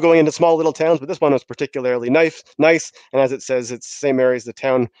really love going into small little towns, but this one was particularly nice. And as it says, it's St. Mary's, the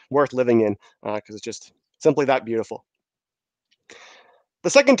town worth living in, because it's just simply that beautiful. The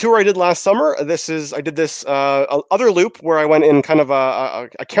second tour I did last summer, I did this other loop where I went in kind of a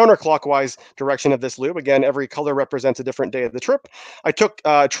counterclockwise direction of this loop. Again, every color represents a different day of the trip. I took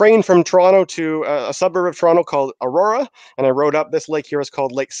a train from Toronto to a suburb of Toronto called Aurora, and I rode up. This lake here is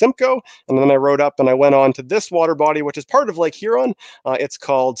called Lake Simcoe, and then I rode up and I went on to this water body, which is part of Lake Huron. It's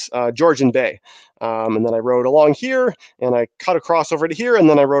called Georgian Bay. And then I rode along here, and I cut across over to here, and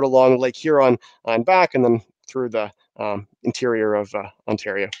then I rode along Lake Huron and back, and then through the interior of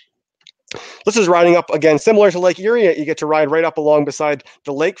Ontario. This is riding up, again, similar to Lake Erie. You get to ride right up along beside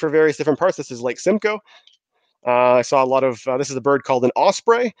the lake for various different parts. This is Lake Simcoe. I saw a lot of, this is a bird called an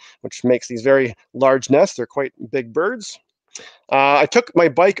osprey, which makes these very large nests. They're quite big birds. I took my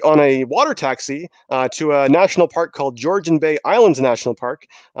bike on a water taxi to a national park called Georgian Bay Islands National Park,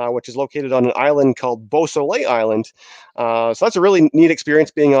 which is located on an island called Beau Soleil Island. So that's a really neat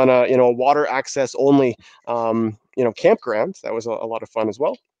experience, being on a water access only campground. That was a lot of fun as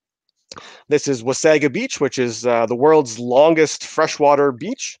well. This is Wasaga Beach, which is the world's longest freshwater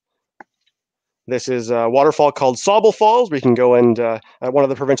beach. This is a waterfall called Sauble Falls, where you can go and at one of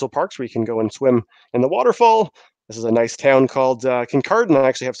the provincial parks where you can go and swim in the waterfall. This is a nice town called Kincardine. I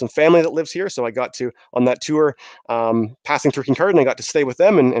actually have some family that lives here, so I got to, on that tour, passing through Kincardine, I got to stay with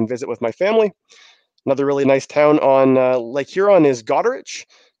them and visit with my family. Another really nice town on Lake Huron is Goderich,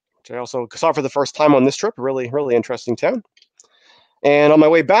 which I also saw for the first time on this trip. A really, really interesting town. And on my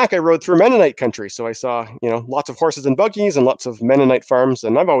way back, I rode through Mennonite country. So I saw, lots of horses and buggies and lots of Mennonite farms.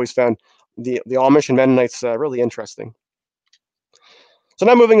 And I've always found the Amish and Mennonites really interesting. So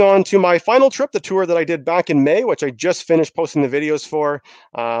now moving on to my final trip, the tour that I did back in May, which I just finished posting the videos for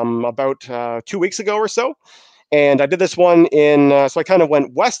about 2 weeks ago or so. And I did this one so I kind of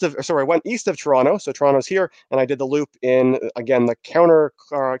went I went east of Toronto. So Toronto's here, and I did the loop in, again, the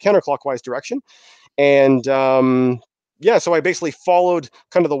counterclockwise direction. And so I basically followed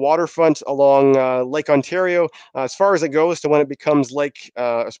kind of the waterfront along Lake Ontario as far as it goes to when it becomes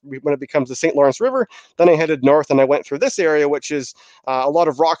the St. Lawrence River. Then I headed north and I went through this area, which is a lot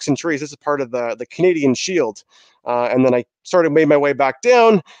of rocks and trees. This is part of the Canadian Shield. And then I sort of made my way back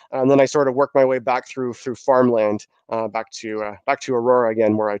down, and then I sort of worked my way back through farmland back to Aurora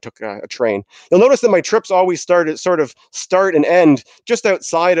again, where I took a train. You'll notice that my trips always start and end just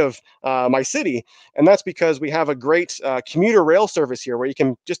outside of my city, and that's because we have a great commuter rail service here, where you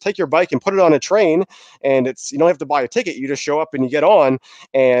can just take your bike and put it on a train, and you don't have to buy a ticket. You just show up and you get on,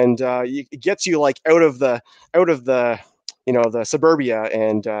 and it gets you like out of the the suburbia,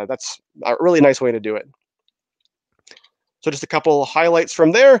 and that's a really nice way to do it. So just a couple highlights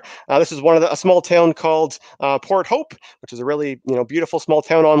from there. This is a small town called Port Hope, which is a really beautiful small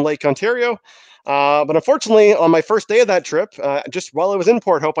town on Lake Ontario. But unfortunately, on my first day of that trip, just while I was in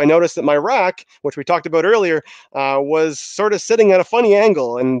Port Hope, I noticed that my rack, which we talked about earlier, was sort of sitting at a funny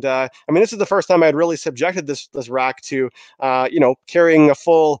angle. And I mean, this is the first time I had really subjected this rack to, carrying a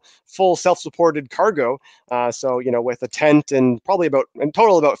full self-supported cargo. So, with a tent and probably in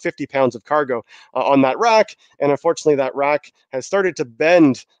total about 50 pounds of cargo on that rack. And unfortunately, that rack has started to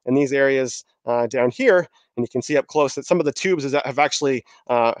bend in these areas down here. And you can see up close that some of the tubes have actually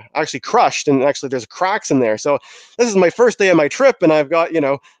crushed, and actually there's cracks in there. So this is my first day of my trip, and I've got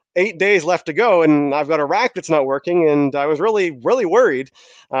 8 days left to go, and I've got a rack that's not working, and I was really worried.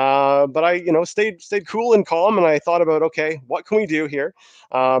 But I stayed cool and calm, and I thought about, okay, what can we do here?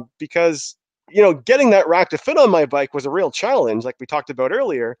 Because getting that rack to fit on my bike was a real challenge, like we talked about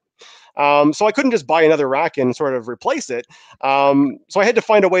earlier. So I couldn't just buy another rack and sort of replace it. So I had to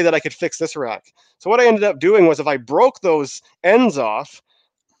find a way that I could fix this rack. So what I ended up doing was, if I broke those ends off,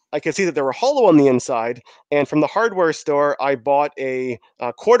 I could see that they were hollow on the inside. And from the hardware store, I bought a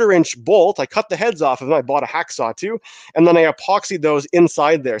 1/4-inch bolt. I cut the heads off of them. I bought a hacksaw too. And then I epoxied those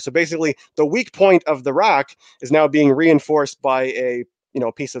inside there. So basically, the weak point of the rack is now being reinforced by a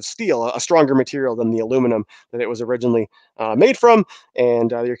piece of steel, a stronger material than the aluminum that it was originally made from.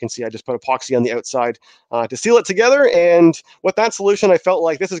 And you can see I just put epoxy on the outside to seal it together. And with that solution, I felt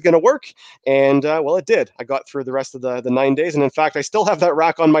like this is going to work. And well, it did. I got through the rest of the 9 days. And in fact, I still have that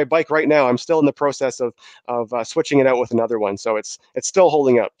rack on my bike right now. I'm still in the process of switching it out with another one. So it's still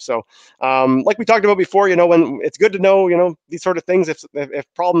holding up. So like we talked about before, when it's good to know, these sort of things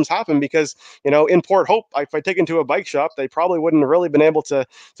if problems happen, because, in Port Hope, if I take into a bike shop, they probably wouldn't have really been able to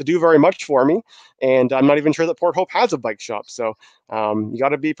do very much for me. And I'm not even sure that Port Hope has a bike shop. So you got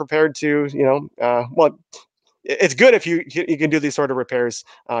to be prepared to, well, it's good if you can do these sort of repairs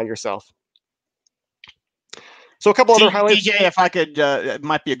yourself. So a couple other highlights. DJ, if I could, it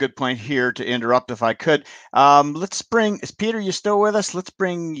might be a good point here to interrupt if I could. Is Peter, you still with us? Let's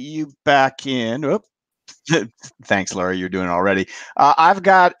bring you back in. Oops. Thanks, Larry. You're doing it already. I've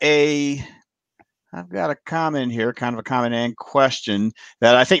got a comment here, kind of a comment and question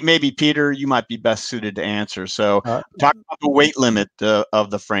that I think maybe, Peter, you might be best suited to answer. So talk about the weight limit of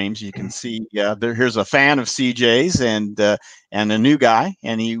the frames. You can see here's a fan of CJ's and a new guy,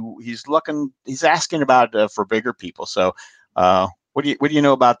 and he's asking about for bigger people. So what do you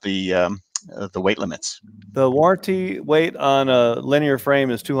know about the weight limits? The warranty weight on a linear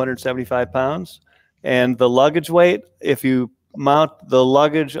frame is 275 pounds, and the luggage weight, if you mount the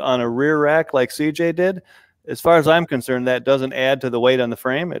luggage on a rear rack like CJ did, as far as I'm concerned, that doesn't add to the weight on the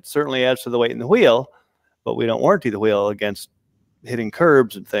frame. It certainly adds to the weight in the wheel, but we don't warranty the wheel against hitting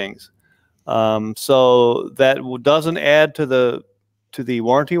curbs and things. So that doesn't add to the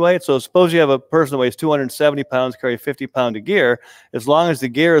warranty weight. So suppose you have a person that weighs 270 pounds, carry 50 pounds of gear. As long as the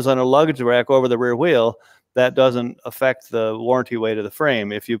gear is on a luggage rack over the rear wheel, that doesn't affect the warranty weight of the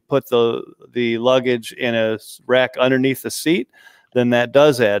frame. If you put the luggage in a rack underneath the seat, then that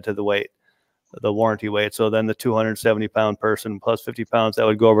does add to the weight, the warranty weight. So then the 270-pound person plus 50 pounds, that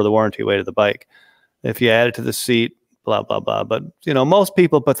would go over the warranty weight of the bike. If you add it to the seat, blah, blah, blah. But, most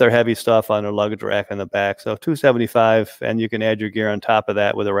people put their heavy stuff on a luggage rack in the back. So 275, and you can add your gear on top of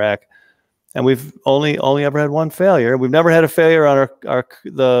that with a rack. And we've only ever had one failure. We've never had a failure on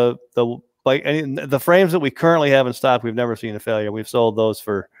the bike. The frames that we currently have in stock, we've never seen a failure. We've sold those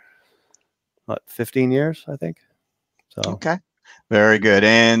for, 15 years, I think. So okay. Very good.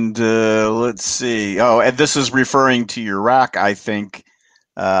 And let's see. Oh, and this is referring to your rack, I think.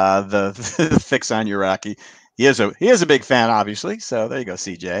 The fix on your rack. He is a big fan, obviously. So there you go,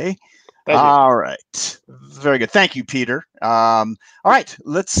 CJ. All right. Very good. Thank you, Peter. All right.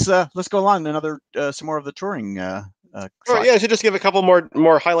 Let's go along to some more of the touring. All right, yeah, I should just give a couple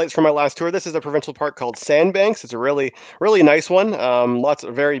more highlights from my last tour. This is a provincial park called Sandbanks. It's a really nice one. Lots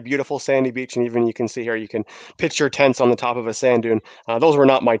of very beautiful sandy beach, and even you can see here, you can pitch your tents on the top of a sand dune. Those were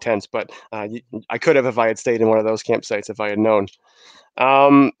not my tents, but I could have if I had stayed in one of those campsites if I had known.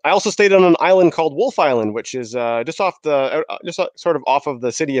 I also stayed on an island called Wolf Island, which is just sort of off of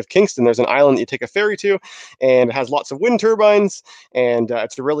the city of Kingston. There's an island that you take a ferry to, and it has lots of wind turbines, and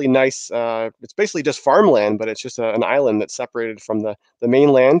it's a really nice. It's basically just farmland, but it's just an island that's separated from the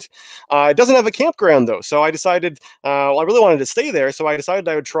mainland. It doesn't have a campground though, so I decided I really wanted to stay there, so I decided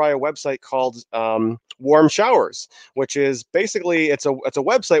I would try a website called Warm Showers, which is basically it's a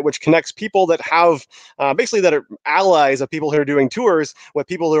website which connects people that have basically that are allies of people who are doing tours with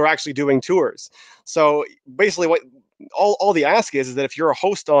people who are actually doing tours. So basically what all the ask is that if you're a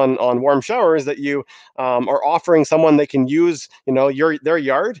host on Warm Showers, that you are offering someone they can use their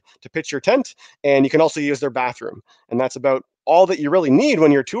yard to pitch your tent, and you can also use their bathroom, and that's about all that you really need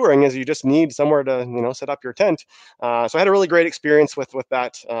when you're touring is you just need somewhere to, set up your tent. So I had a really great experience with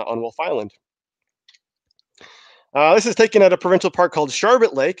that on Wolf Island. This is taken at a provincial park called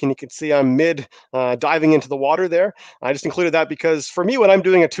Charlotte Lake, and you can see I'm diving into the water there. I just included that because for me, when I'm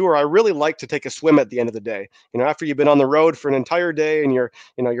doing a tour, I really like to take a swim at the end of the day. After you've been on the road for an entire day and you're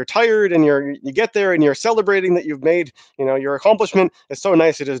tired and you get there and you're celebrating that you've made, your accomplishment. It's so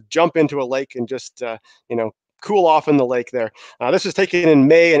nice to just jump into a lake and just, cool off in the lake there. This was taken in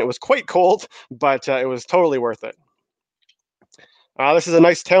May and it was quite cold, but it was totally worth it. This is a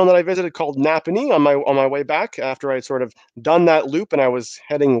nice town that I visited called Napanee on my way back after I'd sort of done that loop and I was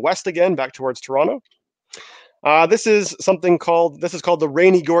heading west again back towards Toronto. This is called the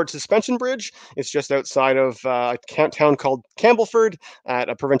Rainy Gorge Suspension Bridge. It's just outside of a town called Campbellford at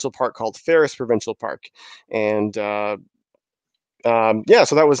a provincial park called Ferris Provincial Park, and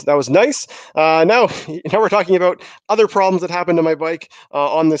so that was nice. Now we're talking about other problems that happened to my bike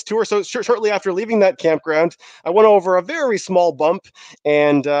on this tour. So shortly after leaving that campground, I went over a very small bump,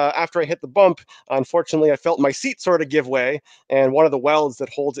 and after I hit the bump, unfortunately, I felt my seat sort of give way, and one of the welds that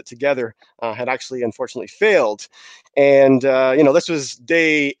holds it together had actually unfortunately failed. And this was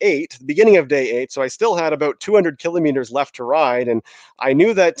day 8, the beginning of day 8, so I still had about 200 kilometers left to ride, and I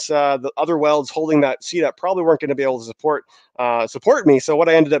knew that the other welds holding that seat up probably weren't going to be able to support me. So what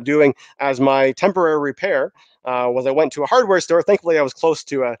I ended up doing as my temporary repair was I went to a hardware store. Thankfully, I was close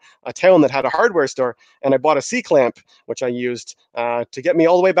to a town that had a hardware store, and I bought a C-clamp, which I used to get me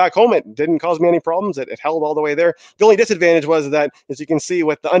all the way back home. It didn't cause me any problems. It held all the way there. The only disadvantage was that, as you can see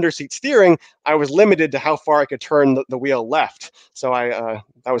with the underseat steering, I was limited to how far I could turn the wheel left. So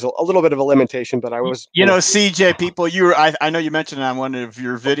that was a little bit of a limitation, but I was... CJ, people, I know you mentioned on one of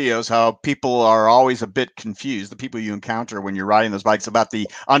your videos how people are always a bit confused, the people you encounter when you're riding those bikes, about the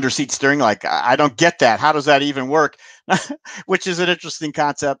underseat steering. Like, I don't get that. How does that even work? Which is an interesting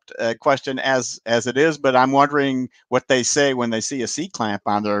concept question as it is, but I'm wondering what they say when they see a C-clamp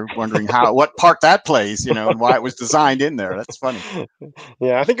on there, wondering what part that plays, and why it was designed in there. That's funny.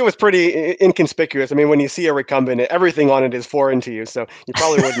 Yeah, I think it was pretty inconspicuous. I mean, when you see a recumbent, everything on it is foreign to you, so you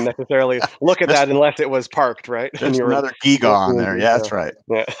probably wouldn't necessarily look at that unless it was parked, right? There's another giga on there. Yeah, that's right.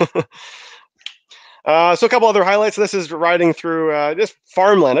 Yeah. So a couple other highlights. This is riding through just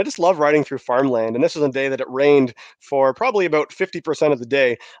farmland. I just love riding through farmland. And this was a day that it rained for probably about 50% of the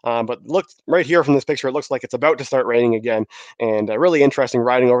day. But look right here from this picture, it looks like it's about to start raining again. And really interesting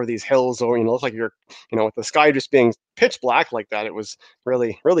riding over these hills. Or, looks like you're, with the sky just being pitch black like that. It was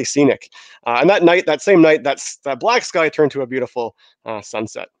really, really scenic. And that same night, that black sky turned to a beautiful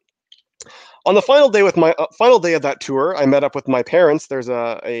sunset. On the final day final day of that tour, I met up with my parents. There's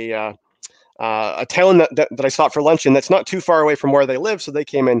a town that I stopped for lunch in that's not too far away from where they live, so they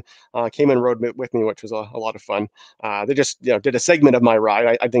came in and rode with me, which was a lot of fun. They just did a segment of my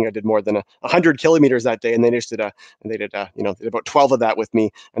ride. I think I did more than 100 kilometers that day, and they just did about 12 of that with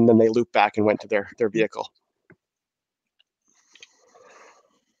me, and then they looped back and went to their vehicle.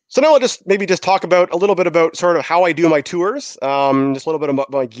 So now I'll just talk a little bit about sort of how I do my tours. Just a little bit about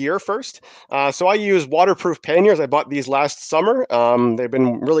my gear first. So I use waterproof panniers. I bought these last summer. They've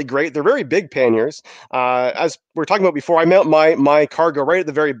been really great. They're very big panniers. As we were talking about before, I mount my cargo right at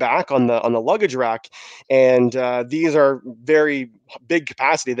the very back on the luggage rack, and these are very big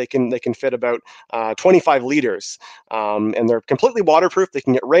capacity. They can fit about 25 liters, and they're completely waterproof. They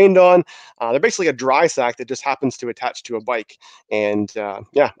can get rained on. They're basically a dry sack that just happens to attach to a bike, and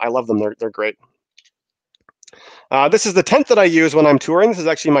I love them. They're great. This is the tent that I use when I'm touring. This is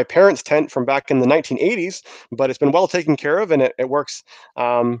actually my parents' tent from back in the 1980s, but it's been well taken care of, and it works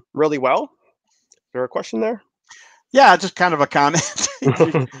really well. Is there a question there? Yeah, just kind of a comment.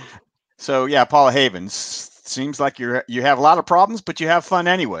 So yeah, Paula Havens, seems like you have a lot of problems, but you have fun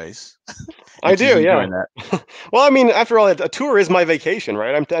anyways. I do, yeah. Well, I mean, after all, a tour is my vacation,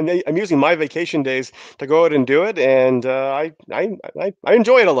 right? I'm using my vacation days to go out and do it, and I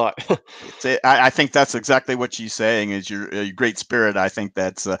enjoy it a lot. I think that's exactly what she's saying. Is your great spirit. I think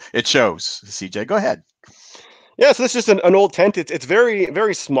that's it shows. CJ, go ahead. Yeah, so this is just an old tent. It's very,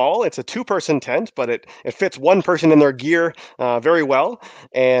 very small. It's a 2-person tent, but it fits one person in their gear very well,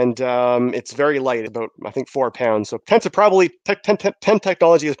 and it's very light, about I think 4 pounds. So tents are probably tent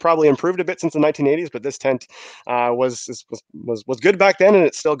technology has probably improved a bit since the 1980s, but this tent was good back then, and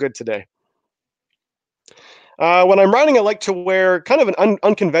it's still good today. When I'm riding, I like to wear kind of an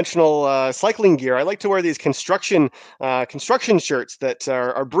unconventional cycling gear. I like to wear these construction shirts that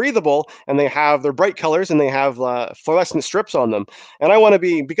are breathable, and they're bright colors, and they have fluorescent strips on them. And I want to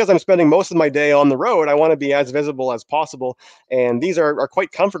be, because I'm spending most of my day on the road, I want to be as visible as possible. And these are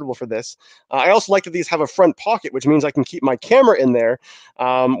quite comfortable for this. I also like that these have a front pocket, which means I can keep my camera in there,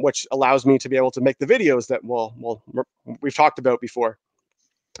 which allows me to be able to make the videos that we've talked about before.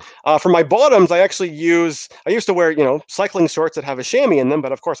 For my bottoms, I used to wear, cycling shorts that have a chamois in them,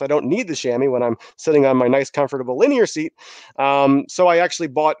 but of course I don't need the chamois when I'm sitting on my nice, comfortable linear seat. So I actually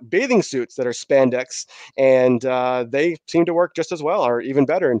bought bathing suits that are spandex, and they seem to work just as well, or even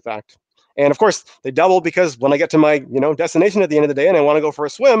better, in fact. And of course, they double because when I get to my, destination at the end of the day and I want to go for a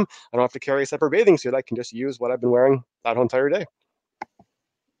swim, I don't have to carry a separate bathing suit. I can just use what I've been wearing that whole entire day.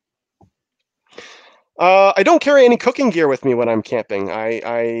 I don't carry any cooking gear with me when I'm camping.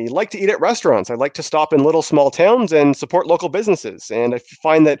 I like to eat at restaurants. I like to stop in little small towns and support local businesses. And I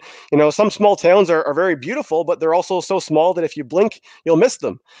find that, some small towns are very beautiful, but they're also so small that if you blink, you'll miss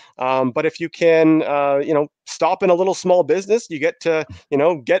them. But if you can, stop in a little small business, you get to,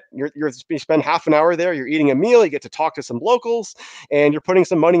 you spend half an hour there, you're eating a meal, you get to talk to some locals, and you're putting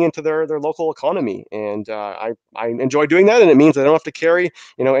some money into their local economy. And I enjoy doing that. And it means I don't have to carry,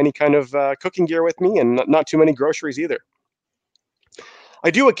 any kind of cooking gear with me, and not too many groceries either.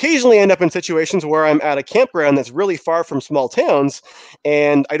 I do occasionally end up in situations where I'm at a campground that's really far from small towns,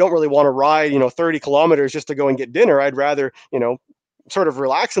 and I don't really want to ride, 30 kilometers just to go and get dinner. I'd rather, sort of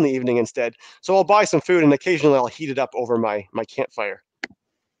relax in the evening instead. So I'll buy some food, and occasionally I'll heat it up over my campfire.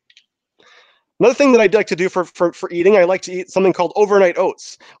 Another thing that I like to do for eating, I like to eat something called overnight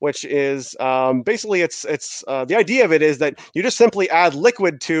oats, which is basically it's the idea of it is that you just simply add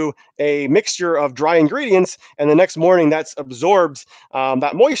liquid to a mixture of dry ingredients, and the next morning that's absorbs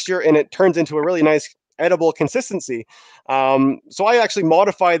that moisture, and it turns into a really nice edible consistency. So I actually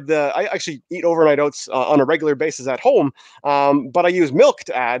I actually eat overnight oats on a regular basis at home, but I use milk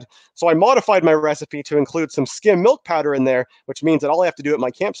to add. So I modified my recipe to include some skim milk powder in there, which means that all I have to do at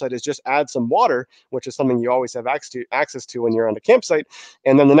my campsite is just add some water, which is something you always have access to when you're on a campsite.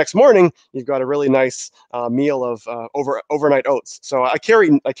 And then the next morning, you've got a really nice meal of overnight oats. So I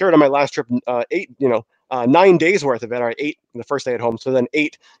carried on my last trip 9 days worth of it. I ate the first day at home. So then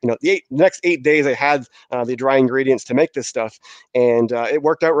the next 8 days I had the dry ingredients to make this stuff, and it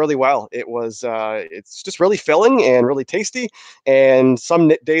worked out really well. It's just really filling and really tasty. And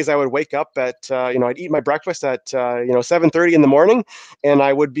some days I would wake up at I'd eat my breakfast at 7:30 in the morning, and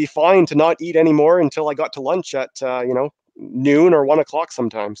I would be fine to not eat anymore until I got to lunch at noon or 1 o'clock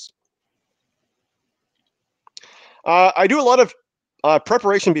sometimes. I do a lot of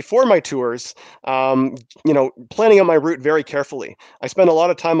preparation before my tours, planning out my route very carefully. I spend a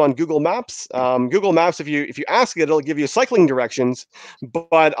lot of time on Google Maps. Google Maps, if you ask it, it'll give you cycling directions,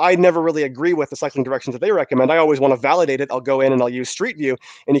 but I never really agree with the cycling directions that they recommend. I always want to validate it. I'll go in and I'll use Street View,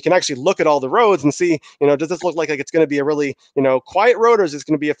 and you can actually look at all the roads and see, does this look like it's going to be a really, quiet road, or is this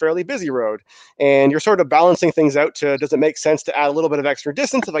going to be a fairly busy road? And you're sort of balancing things out to, does it make sense to add a little bit of extra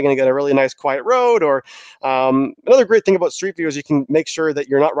distance if I'm going to get a really nice quiet road? Or another great thing about Street View is you can make sure that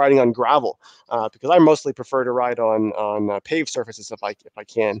you're not riding on gravel, because I mostly prefer to ride on paved surfaces if I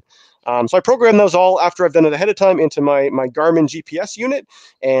can. So I program those all after I've done it ahead of time into my Garmin GPS unit,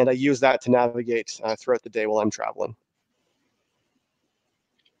 and I use that to navigate throughout the day while I'm traveling.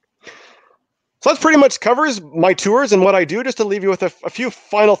 So that pretty much covers my tours and what I do. Just to leave you with a few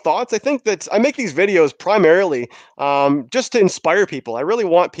final thoughts, I think that I make these videos primarily just to inspire people. I really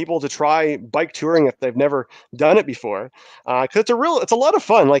want people to try bike touring if they've never done it before, because it's a lot of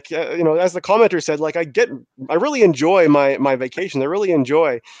fun. Like as the commenter said, like I really enjoy my vacation. I really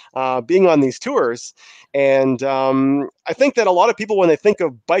enjoy being on these tours, and I think that a lot of people, when they think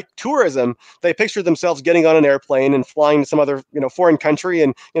of bike tourism, they picture themselves getting on an airplane and flying to some other foreign country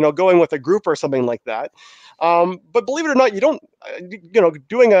and going with a group or something like that. But believe it or not, you don't,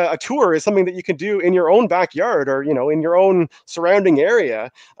 doing a tour is something that you can do in your own backyard, or, in your own surrounding area.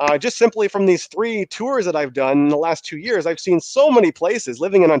 Just simply from these 3 tours that I've done in the last 2 years, I've seen so many places.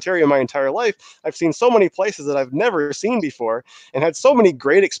 Living in Ontario my entire life, I've seen so many places that I've never seen before, and had so many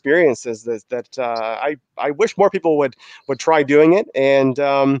great experiences that I wish more people would try doing it.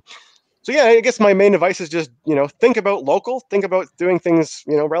 And so yeah, I guess my main advice is just, think about doing things,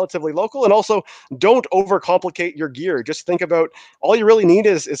 relatively local, and also don't overcomplicate your gear. Just think about, all you really need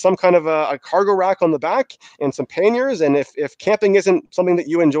is some kind of a cargo rack on the back and some panniers. And if camping isn't something that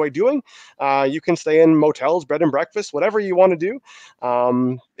you enjoy doing, you can stay in motels, bed and breakfast, whatever you want to do.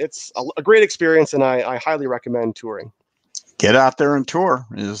 It's a great experience, and I highly recommend touring. Get out there and tour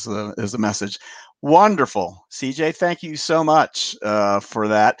is the message. Wonderful. CJ, thank you so much for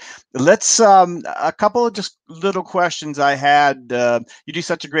that. Let's a couple of just little questions I had. You do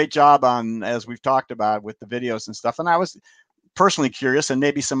such a great job on, as we've talked about, with the videos and stuff. And I was personally curious, and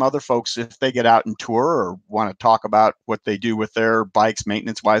maybe some other folks, if they get out and tour or want to talk about what they do with their bikes,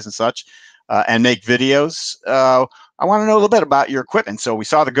 maintenance wise and such, and make videos. I want to know a little bit about your equipment. So we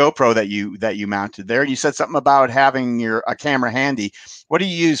saw the GoPro that you mounted there. You said something about having a camera handy. What do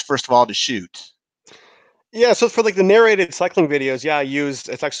you use first of all to shoot? Yeah, so for like the narrated cycling videos, yeah, I used,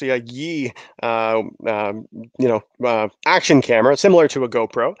 it's actually a Yi, action camera, similar to a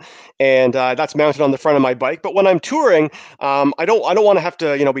GoPro, and that's mounted on the front of my bike. But when I'm touring, I don't want to have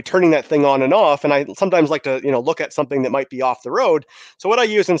to, be turning that thing on and off, and I sometimes like to, look at something that might be off the road. So what I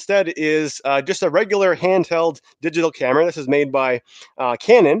use instead is just a regular handheld digital camera. This is made by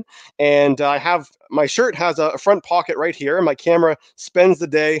Canon, and I have my shirt has a front pocket right here, and my camera spends the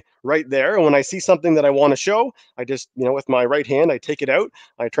day right there. And when I see something that I want to show, I just, with my right hand, I take it out,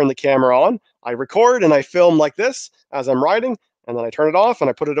 I turn the camera on, I record, and I film like this as I'm riding. And then I turn it off and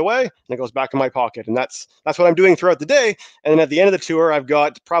I put it away and it goes back in my pocket. And that's what I'm doing throughout the day. And then at the end of the tour, I've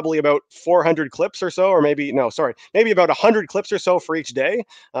got probably about 400 clips or so, or maybe about 100 clips or so for each day,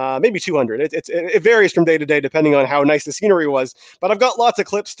 maybe 200. It varies from day to day depending on how nice the scenery was. But I've got lots of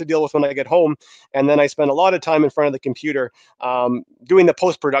clips to deal with when I get home. And then I spend a lot of time in front of the computer doing the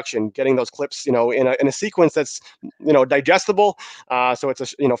post-production, getting those clips, in a sequence that's, digestible. So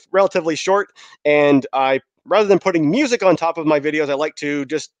it's relatively short. And rather than putting music on top of my videos, I like to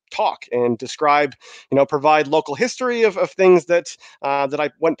just talk and describe, provide local history of things that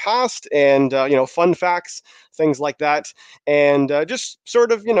I went past, and fun facts, things like that, and just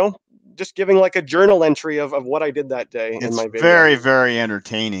sort of just giving like a journal entry of what I did that day in my video. It's very, very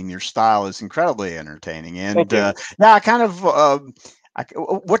entertaining. Your style is incredibly entertaining, and I kind of.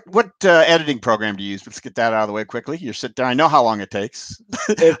 What editing program do you use? Let's get that out of the way quickly. You sit there. I know how long it takes.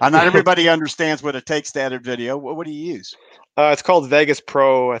 Not everybody understands what it takes to edit video. What do you use? It's called Vegas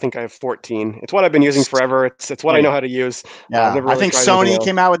Pro. I think I have 14. It's what I've been using forever. It's what I know how to use. Yeah, never really I think Sony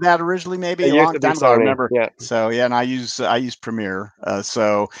came out with that originally, maybe a long time ago. I remember. Yeah. So yeah, and I use Premiere.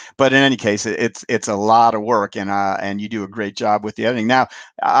 But in any case, it's a lot of work, and you do a great job with the editing. Now,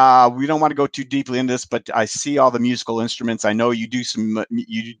 we don't want to go too deeply into this, but I see all the musical instruments. I know you do some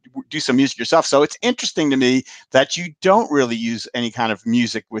music yourself. So it's interesting to me that you don't really use any kind of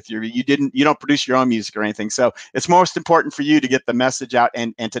music with you don't produce your own music or anything. So it's most important for you to get the message out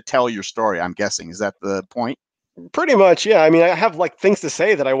and to tell your story, I'm guessing. Is that the point? Pretty much, yeah. I mean, I have like things to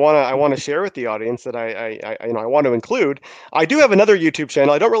say that I want to share with the audience that I want to include. I do have another YouTube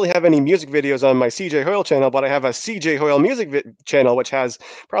channel. I don't really have any music videos on my CJ Hoyle channel, but I have a CJ Hoyle music channel, which has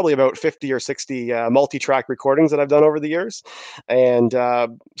probably about 50 or 60 multi-track recordings that I've done over the years. And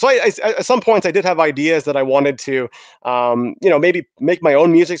so at some points I did have ideas that I wanted to, maybe make my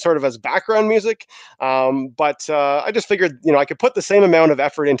own music sort of as background music. But I just figured, I could put the same amount of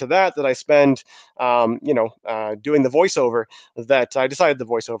effort into that I spend, doing the voiceover, that I decided the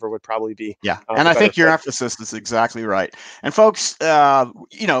voiceover would probably be. Yeah. And I think your emphasis is exactly right. And folks,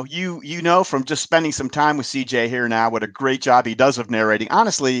 you know, from just spending some time with CJ here now, what a great job he does of narrating.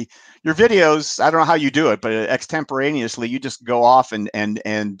 Honestly, your videos, I don't know how you do it, but extemporaneously, you just go off and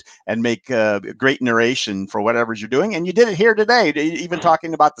make great narration for whatever you're doing. And you did it here today, even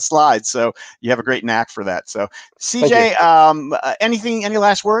talking about the slides. So you have a great knack for that. So CJ, any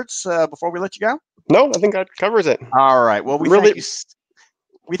last words before we let you go? No, I think that covers it. All right. Well, we thank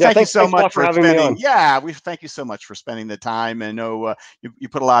you so much for having me on. Yeah, we thank you so much for spending the time. I know you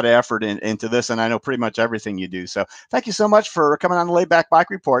put a lot of effort into this, and I know pretty much everything you do. So thank you so much for coming on the Laidback Bike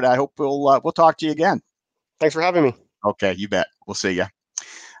Report. I hope we'll talk to you again. Thanks for having me. Okay, you bet. We'll see you.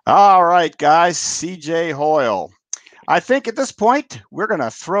 All right, guys. CJ Hoyle. I think at this point we're going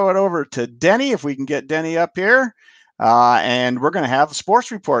to throw it over to Denny, if we can get Denny up here. And we're going to have a sports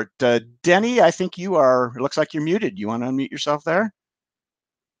report. Denny, I think it looks like you're muted. You want to unmute yourself there?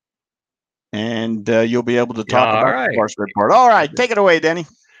 And you'll be able to talk about the sports report. All right, take it away, Denny.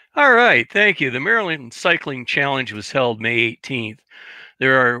 All right, thank you. The Maryland Cycling Challenge was held May 18th.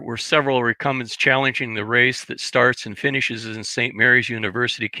 There were several recumbents challenging the race that starts and finishes in St. Mary's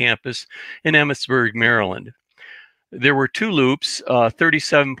University campus in Emmitsburg, Maryland. There were two loops, a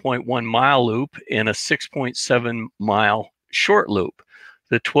 37.1 mile loop and a 6.7 mile short loop.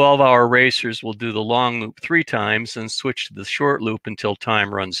 The 12-hour racers will do the long loop 3 times and switch to the short loop until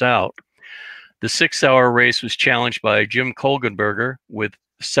time runs out. The 6-hour race was challenged by Jim Kolgenberger with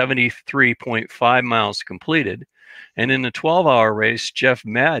 73.5 miles completed. And in the 12-hour race, Jeff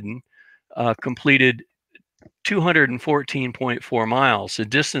Madden completed 214.4 miles, a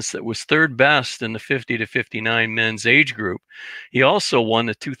distance that was third best in the 50 to 59 men's age group. He also won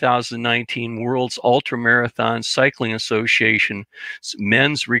the 2019 World's Ultramarathon Cycling Association's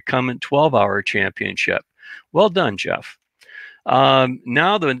Men's Recumbent 12-Hour Championship. Well done, Jeff.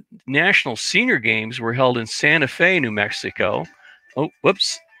 Now the National Senior Games were held in Santa Fe, New Mexico. Oh,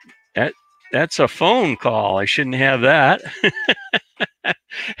 whoops. That's a phone call. I shouldn't have that.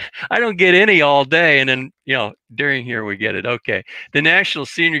 I don't get any all day, and then, you know, during here we get it. Okay. The National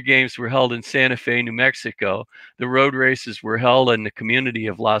Senior Games were held in Santa Fe, New Mexico. The road races were held in the community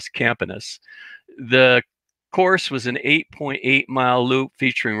of Las Campanas. The course was an 8.8-mile loop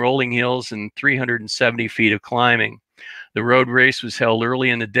featuring rolling hills and 370 feet of climbing. The road race was held early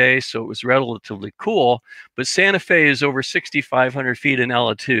in the day, so it was relatively cool, but Santa Fe is over 6,500 feet in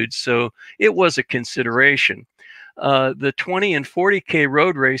altitude, so it was a consideration. The 20 and 40K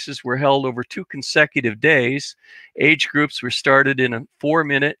road races were held over 2 consecutive days. Age groups were started in a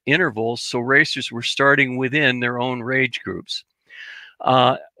 4-minute intervals, so racers were starting within their own age groups.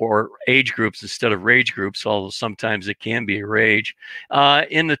 Or age groups instead of rage groups, although sometimes it can be a rage.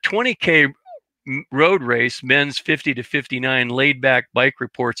 In the 20K road race, men's 50 to 59 laid-back bike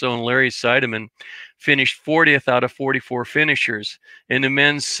report's own Larry Seidemann finished 40th out of 44 finishers. In the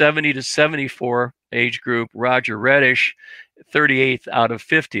men's 70 to 74 age group, Roger Reddish 38th out of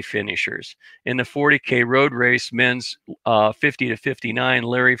 50 finishers. In the 40K road race, men's 50 to 59,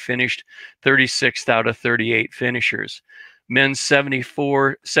 Larry finished 36th out of 38 finishers. Men's 70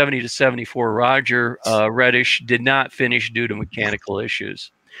 to 74, Roger Reddish did not finish due to mechanical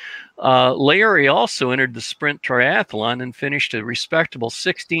issues. Larry also entered the sprint triathlon and finished a respectable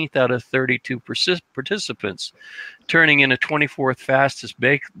 16th out of 32 participants, turning in a 24th fastest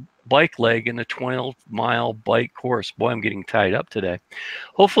bike leg in a 12-mile bike course. Boy, I'm getting tied up today.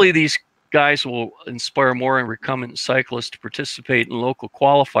 Hopefully these guys will inspire more recumbent cyclists to participate in local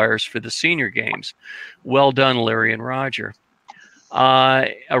qualifiers for the senior games. Well done, Larry and Roger.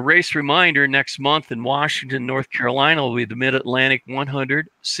 A race reminder, next month in Washington, North Carolina will be the Mid-Atlantic 100,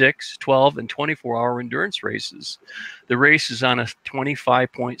 6, 12, and 24-hour endurance races. The race is on a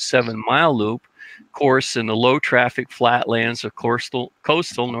 25.7-mile loop course in the low-traffic flatlands of coastal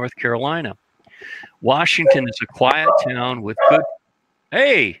North Carolina. Washington is a quiet town with good...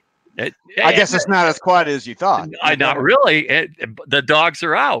 Hey! I guess it's not as quiet as you thought. Not really. The dogs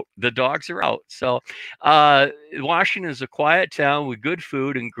are out. The dogs are out. So Washington is a quiet town with good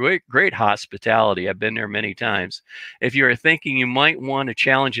food and great hospitality. I've been there many times. If you're thinking you might want to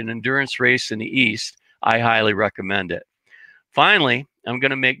challenge an endurance race in the East, I highly recommend it. Finally, I'm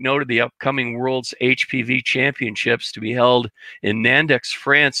going to make note of the upcoming World's HPV Championships to be held in Nandex,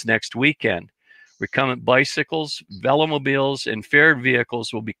 France next weekend. Recumbent bicycles, velomobiles, and fared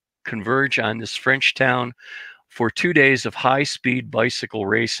vehicles will be converge on this French town for 2 days of high-speed bicycle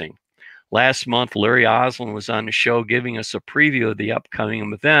racing. Last month, Larry Oslin was on the show giving us a preview of the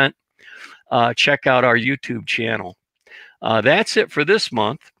upcoming event. Check out our YouTube channel. That's it for this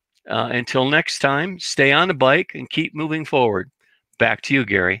month. Until next time, stay on the bike and keep moving forward. Back to you,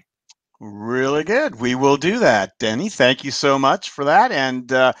 Gary. Really good. We will do that, Denny. Thank you so much for that. And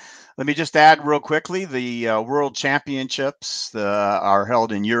let me just add real quickly, the World Championships are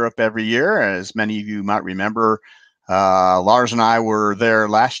held in Europe every year. As many of you might remember, Lars and I were there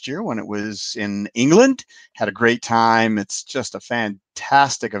last year when it was in England. Had a great time. It's just a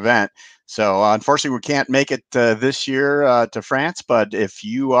fantastic event. So unfortunately, we can't make it this year to France. But if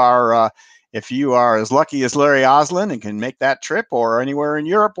you are as lucky as Larry Oslin and can make that trip, or anywhere in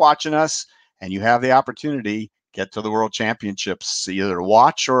Europe watching us, and you have the opportunity, get to the World Championships, either to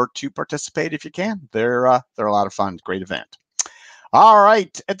watch or to participate if you can. They're a lot of fun. Great event. All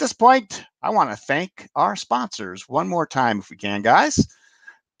right. At this point, I want to thank our sponsors one more time if we can, guys.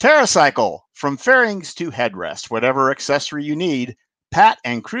 TerraCycle, from fairings to headrest, whatever accessory you need, Pat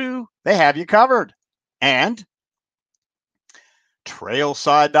and crew, they have you covered. And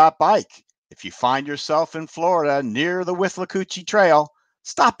trailside.bike. If you find yourself in Florida near the Withlacoochee Trail,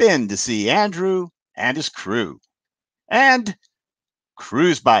 stop in to see Andrew and his crew. And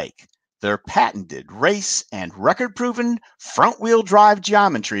Cruise Bike, their patented race and record-proven front-wheel drive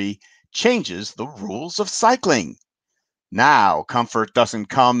geometry changes the rules of cycling. Now, comfort doesn't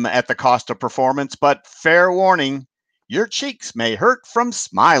come at the cost of performance, but fair warning, your cheeks may hurt from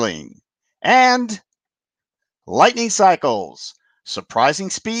smiling. And Lightning Cycles, surprising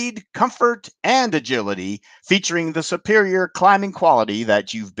speed, comfort, and agility, featuring the superior climbing quality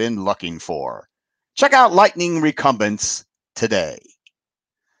that you've been looking for. Check out Lightning Recumbents today.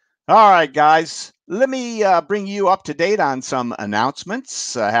 All right, guys, let me bring you up to date on some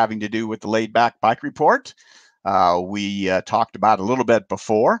announcements having to do with the Laid Back Bike Report. we talked about a little bit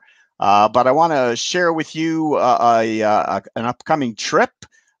before. But I want to share with you an upcoming trip.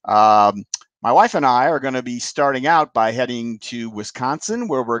 My wife and I are going to be starting out by heading to Wisconsin,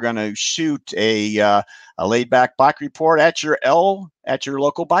 where we're going to shoot a laid-back bike report at your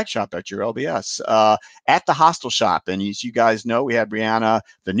local bike shop, at your LBS, at the Hostel Shop. And as you guys know, we had Brianna,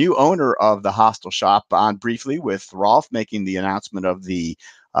 the new owner of the Hostel Shop, on briefly with Rolf making the announcement of the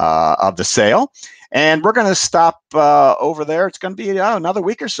sale. And we're going to stop over there. It's going to be another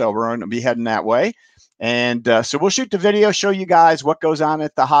week or so. We're going to be heading that way. And so we'll shoot the video, show you guys what goes on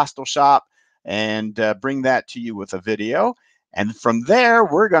at the Hostel Shop, and bring that to you with a video. And from there,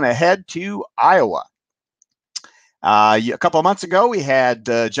 we're going to head to Iowa. A couple of months ago, we had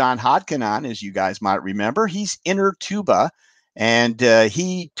John Hodkin on, as you guys might remember. He's Inner Tuba, and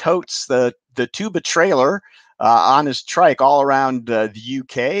he totes the tuba trailer on his trike all around the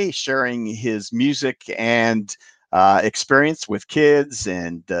UK, sharing his music and experience with kids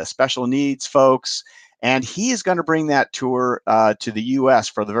and special needs folks. And he is going to bring that tour to the U.S.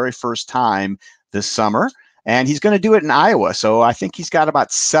 for the very first time this summer. And he's going to do it in Iowa. So I think he's got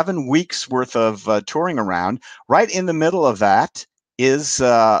about 7 weeks worth of touring around. Right in the middle of that is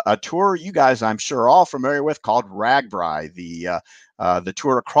a tour you guys, I'm sure, are all familiar with, called RAGBRAI, the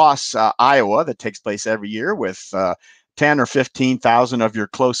tour across Iowa that takes place every year with 10 or 15,000 of your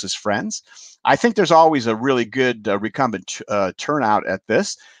closest friends. I think there's always a really good recumbent turnout at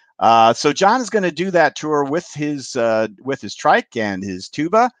this. So John is going to do that tour with his trike and his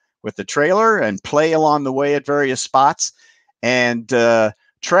tuba, with the trailer, and play along the way at various spots. And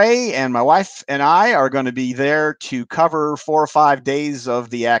Trey and my wife and I are going to be there to cover 4 or 5 days of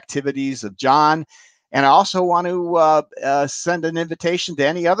the activities of John. And I also want to send an invitation to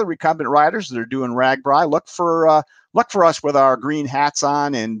any other recumbent riders that are doing RAGBRAI. Look for us with our green hats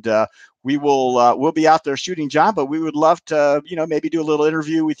on, and we'll be out there shooting John. But we would love to, maybe do a little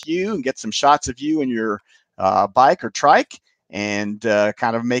interview with you and get some shots of you and your bike or trike, and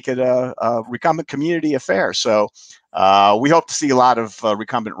kind of make it a recumbent community affair. So we hope to see a lot of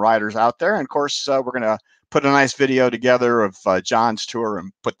recumbent riders out there. And of course, we're going to put a nice video together of John's tour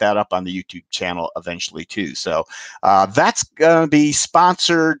and put that up on the YouTube channel eventually too. So that's going to be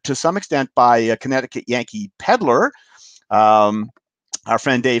sponsored to some extent by Connecticut Yankee Peddler. Our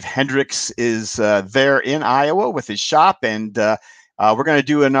friend Dave Hendricks is there in Iowa with his shop, and we're going to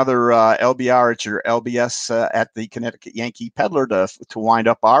do another LBR at your LBS at the Connecticut Yankee Peddler to wind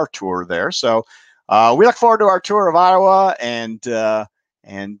up our tour there. So we look forward to our tour of Iowa, and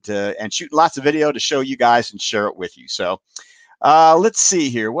shooting lots of video to show you guys and share it with you. So let's see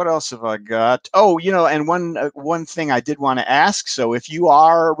here. What else have I got? Oh, and one thing I did want to ask. So if you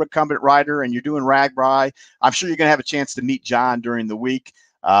are a recumbent rider and you're doing RAGBRAI, I'm sure you're going to have a chance to meet John during the week.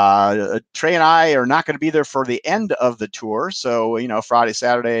 Trey and I are not going to be there for the end of the tour. So, Friday,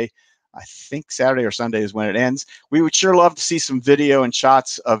 Saturday, I think Saturday or Sunday is when it ends. We would sure love to see some video and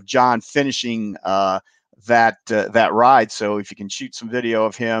shots of John finishing that ride. So if you can shoot some video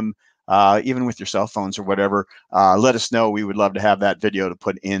of him, even with your cell phones or whatever, let us know. We would love to have that video to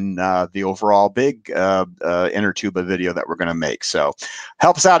put in the overall big Inner Tuba video that we're going to make. So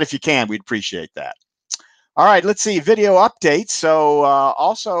help us out if you can. We'd appreciate that. All right, let's see, video updates. So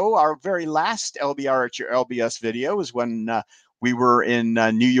also our very last LBR at your LBS video is when we were in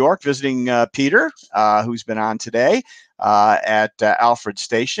New York visiting Peter, who's been on today at Alfred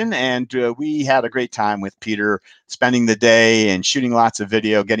Station. And we had a great time with Peter, spending the day and shooting lots of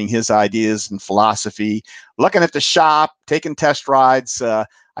video, getting his ideas and philosophy, looking at the shop, taking test rides. I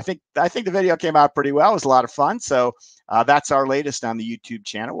think the video came out pretty well. It was a lot of fun. So that's our latest on the YouTube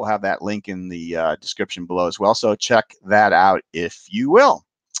channel. We'll have that link in the description below as well. So check that out if you will.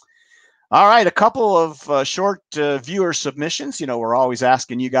 All right, a couple of short viewer submissions. We're always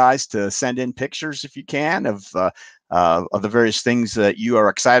asking you guys to send in pictures if you can of the various things that you are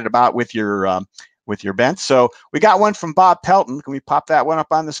excited about with your bents. So we got one from Bob Pelton. Can we pop that one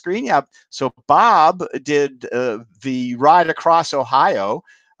up on the screen? Yeah. So Bob did the ride across Ohio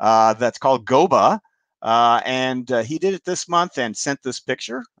that's called Goba. And he did it this month and sent this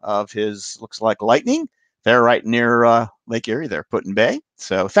picture of his, looks like lightning. They're right near Lake Erie there, Put-in Bay.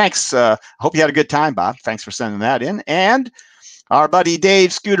 So thanks. I hope you had a good time, Bob. Thanks for sending that in. And our buddy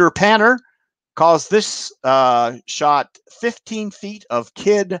Dave Scooter Panner calls this shot 15 feet of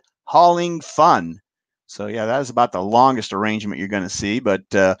kid hauling fun. So yeah, that is about the longest arrangement you're going to see. But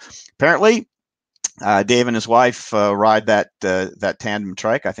apparently Dave and his wife ride that tandem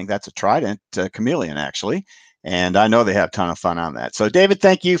trike. I think that's a Trident Chameleon, actually. And I know they have a ton of fun on that. So David,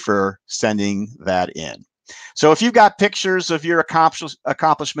 thank you for sending that in. So if you've got pictures of your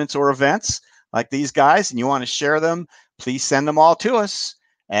accomplishments or events, like these guys and you want to share them, please send them all to us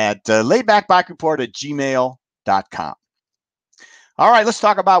at laidbackbikereport@gmail.com. All right, let's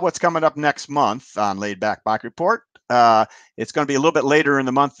talk about what's coming up next month on Laidback Bike Report. It's going to be a little bit later in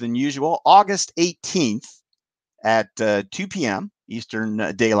the month than usual, August 18th at 2 p.m.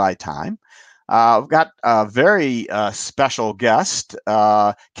 Eastern Daylight Time. We've got a very special guest.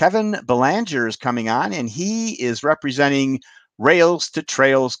 Kevin Belanger is coming on, and he is representing Rails to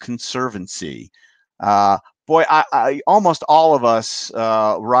Trails Conservancy. Boy, almost all of us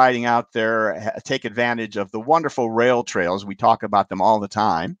riding out there take advantage of the wonderful rail trails. We talk about them all the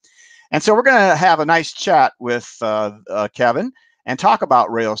time. And so we're going to have a nice chat with Kevin and talk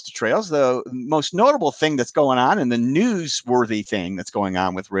about Rails to Trails. The most notable thing that's going on, and the newsworthy thing that's going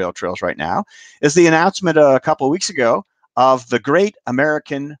on with rail trails right now, is the announcement a couple of weeks ago of the Great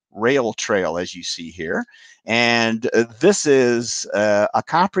American Rail Trail, as you see here. And this is a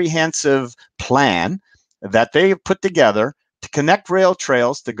comprehensive plan that they have put together to connect rail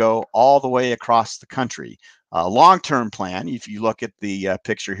trails to go all the way across the country. A long-term plan. If you look at the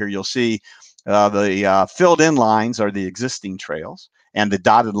picture here, you'll see the filled-in lines are the existing trails, and the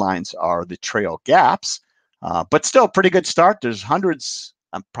dotted lines are the trail gaps. But still, pretty good start. There's hundreds,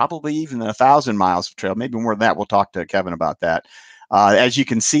 probably even 1,000 miles of trail, maybe more than that. We'll talk to Kevin about that. As you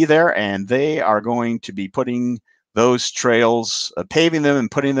can see there, and they are going to be putting those trails, paving them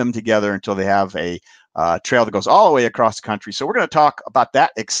and putting them together until they have a trail that goes all the way across the country. So we're going to talk about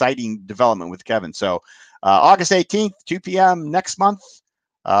that exciting development with Kevin. So August 18th, 2 p.m. next month,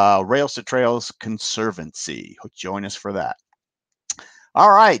 Rails to Trails Conservancy. Join us for that.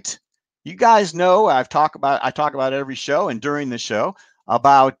 All right. You guys know I talk about every show and during the show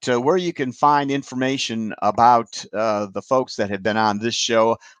about where you can find information about the folks that have been on this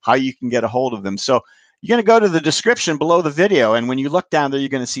show, how you can get a hold of them. So you're going to go to the description below the video, and when you look down there, you're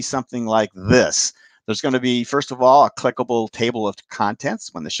going to see something like this. There's going to be, first of all, a clickable table of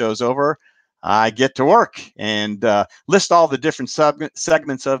contents. When the show's over, I get to work and list all the different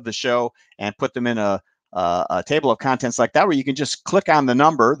segments of the show and put them in a table of contents like that, where you can just click on the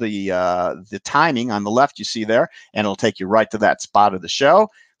number, the timing on the left you see there, and it'll take you right to that spot of the show.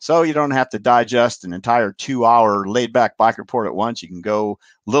 So you don't have to digest an entire 2-hour laid-back bike report at once. You can go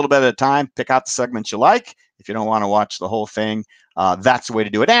a little bit at a time, pick out the segments you like. If you don't want to watch the whole thing, that's the way to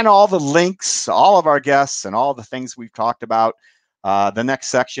do it. And all the links, all of our guests, and all the things we've talked about. The next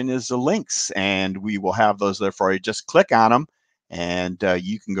section is the links, and we will have those there for you. Just click on them, and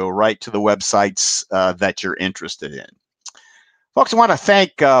you can go right to the websites that you're interested in. Folks, I want to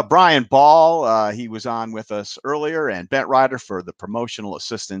thank Brian Ball. He was on with us earlier, and Bent Rider for the promotional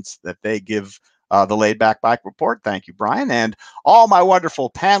assistance that they give the Laid Back Bike Report. Thank you, Brian. And all my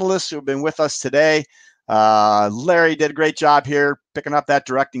wonderful panelists who have been with us today. Larry did a great job here, picking up that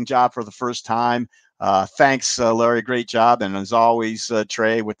directing job for the first time. Thanks, Larry. Great job. And as always,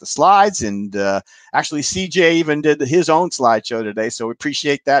 Trey with the slides. And actually, CJ even did his own slideshow today. So we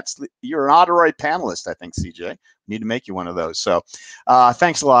appreciate that. You're an honorary panelist, I think, CJ. Need to make you one of those. So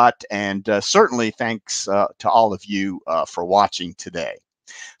thanks a lot. And certainly thanks to all of you for watching today.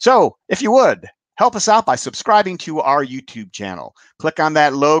 So if you would, help us out by subscribing to our YouTube channel. Click on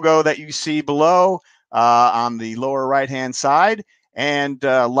that logo that you see below on the lower right-hand side. And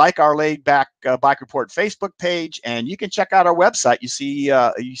like our Laid Back Bike Report Facebook page, and you can check out our website. You see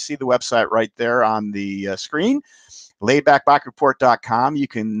the website right there on the screen, laidbackbikereport.com. You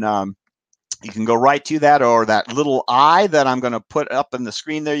can go right to that, or that little eye that I'm going to put up in the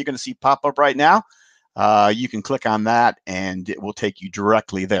screen there. You're going to see pop up right now. You can click on that, and it will take you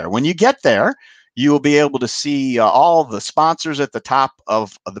directly there. When you get there, you will be able to see all the sponsors at the top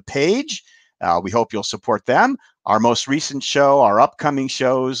of the page. We hope you'll support them. Our most recent show, our upcoming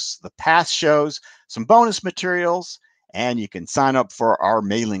shows, the past shows, some bonus materials, and you can sign up for our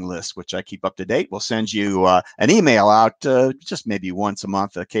mailing list, which I keep up to date. We'll send you an email out just maybe once a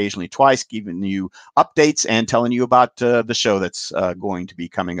month, occasionally twice, giving you updates and telling you about the show that's going to be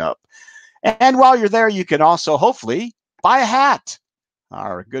coming up. And while you're there, you can also hopefully buy a hat.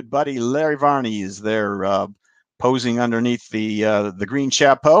 Our good buddy Larry Varney is there posing underneath the green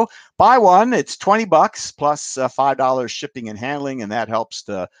chapeau. Buy one. It's $20 plus $5 shipping and handling, and that helps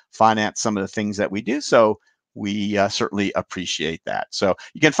to finance some of the things that we do. So we certainly appreciate that. So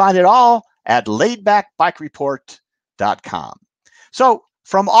you can find it all at laidbackbikereport.com. So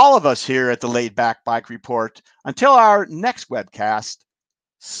from all of us here at the Laid Back Bike Report, until our next webcast,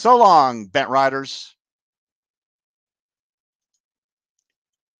 so long, Bent Riders.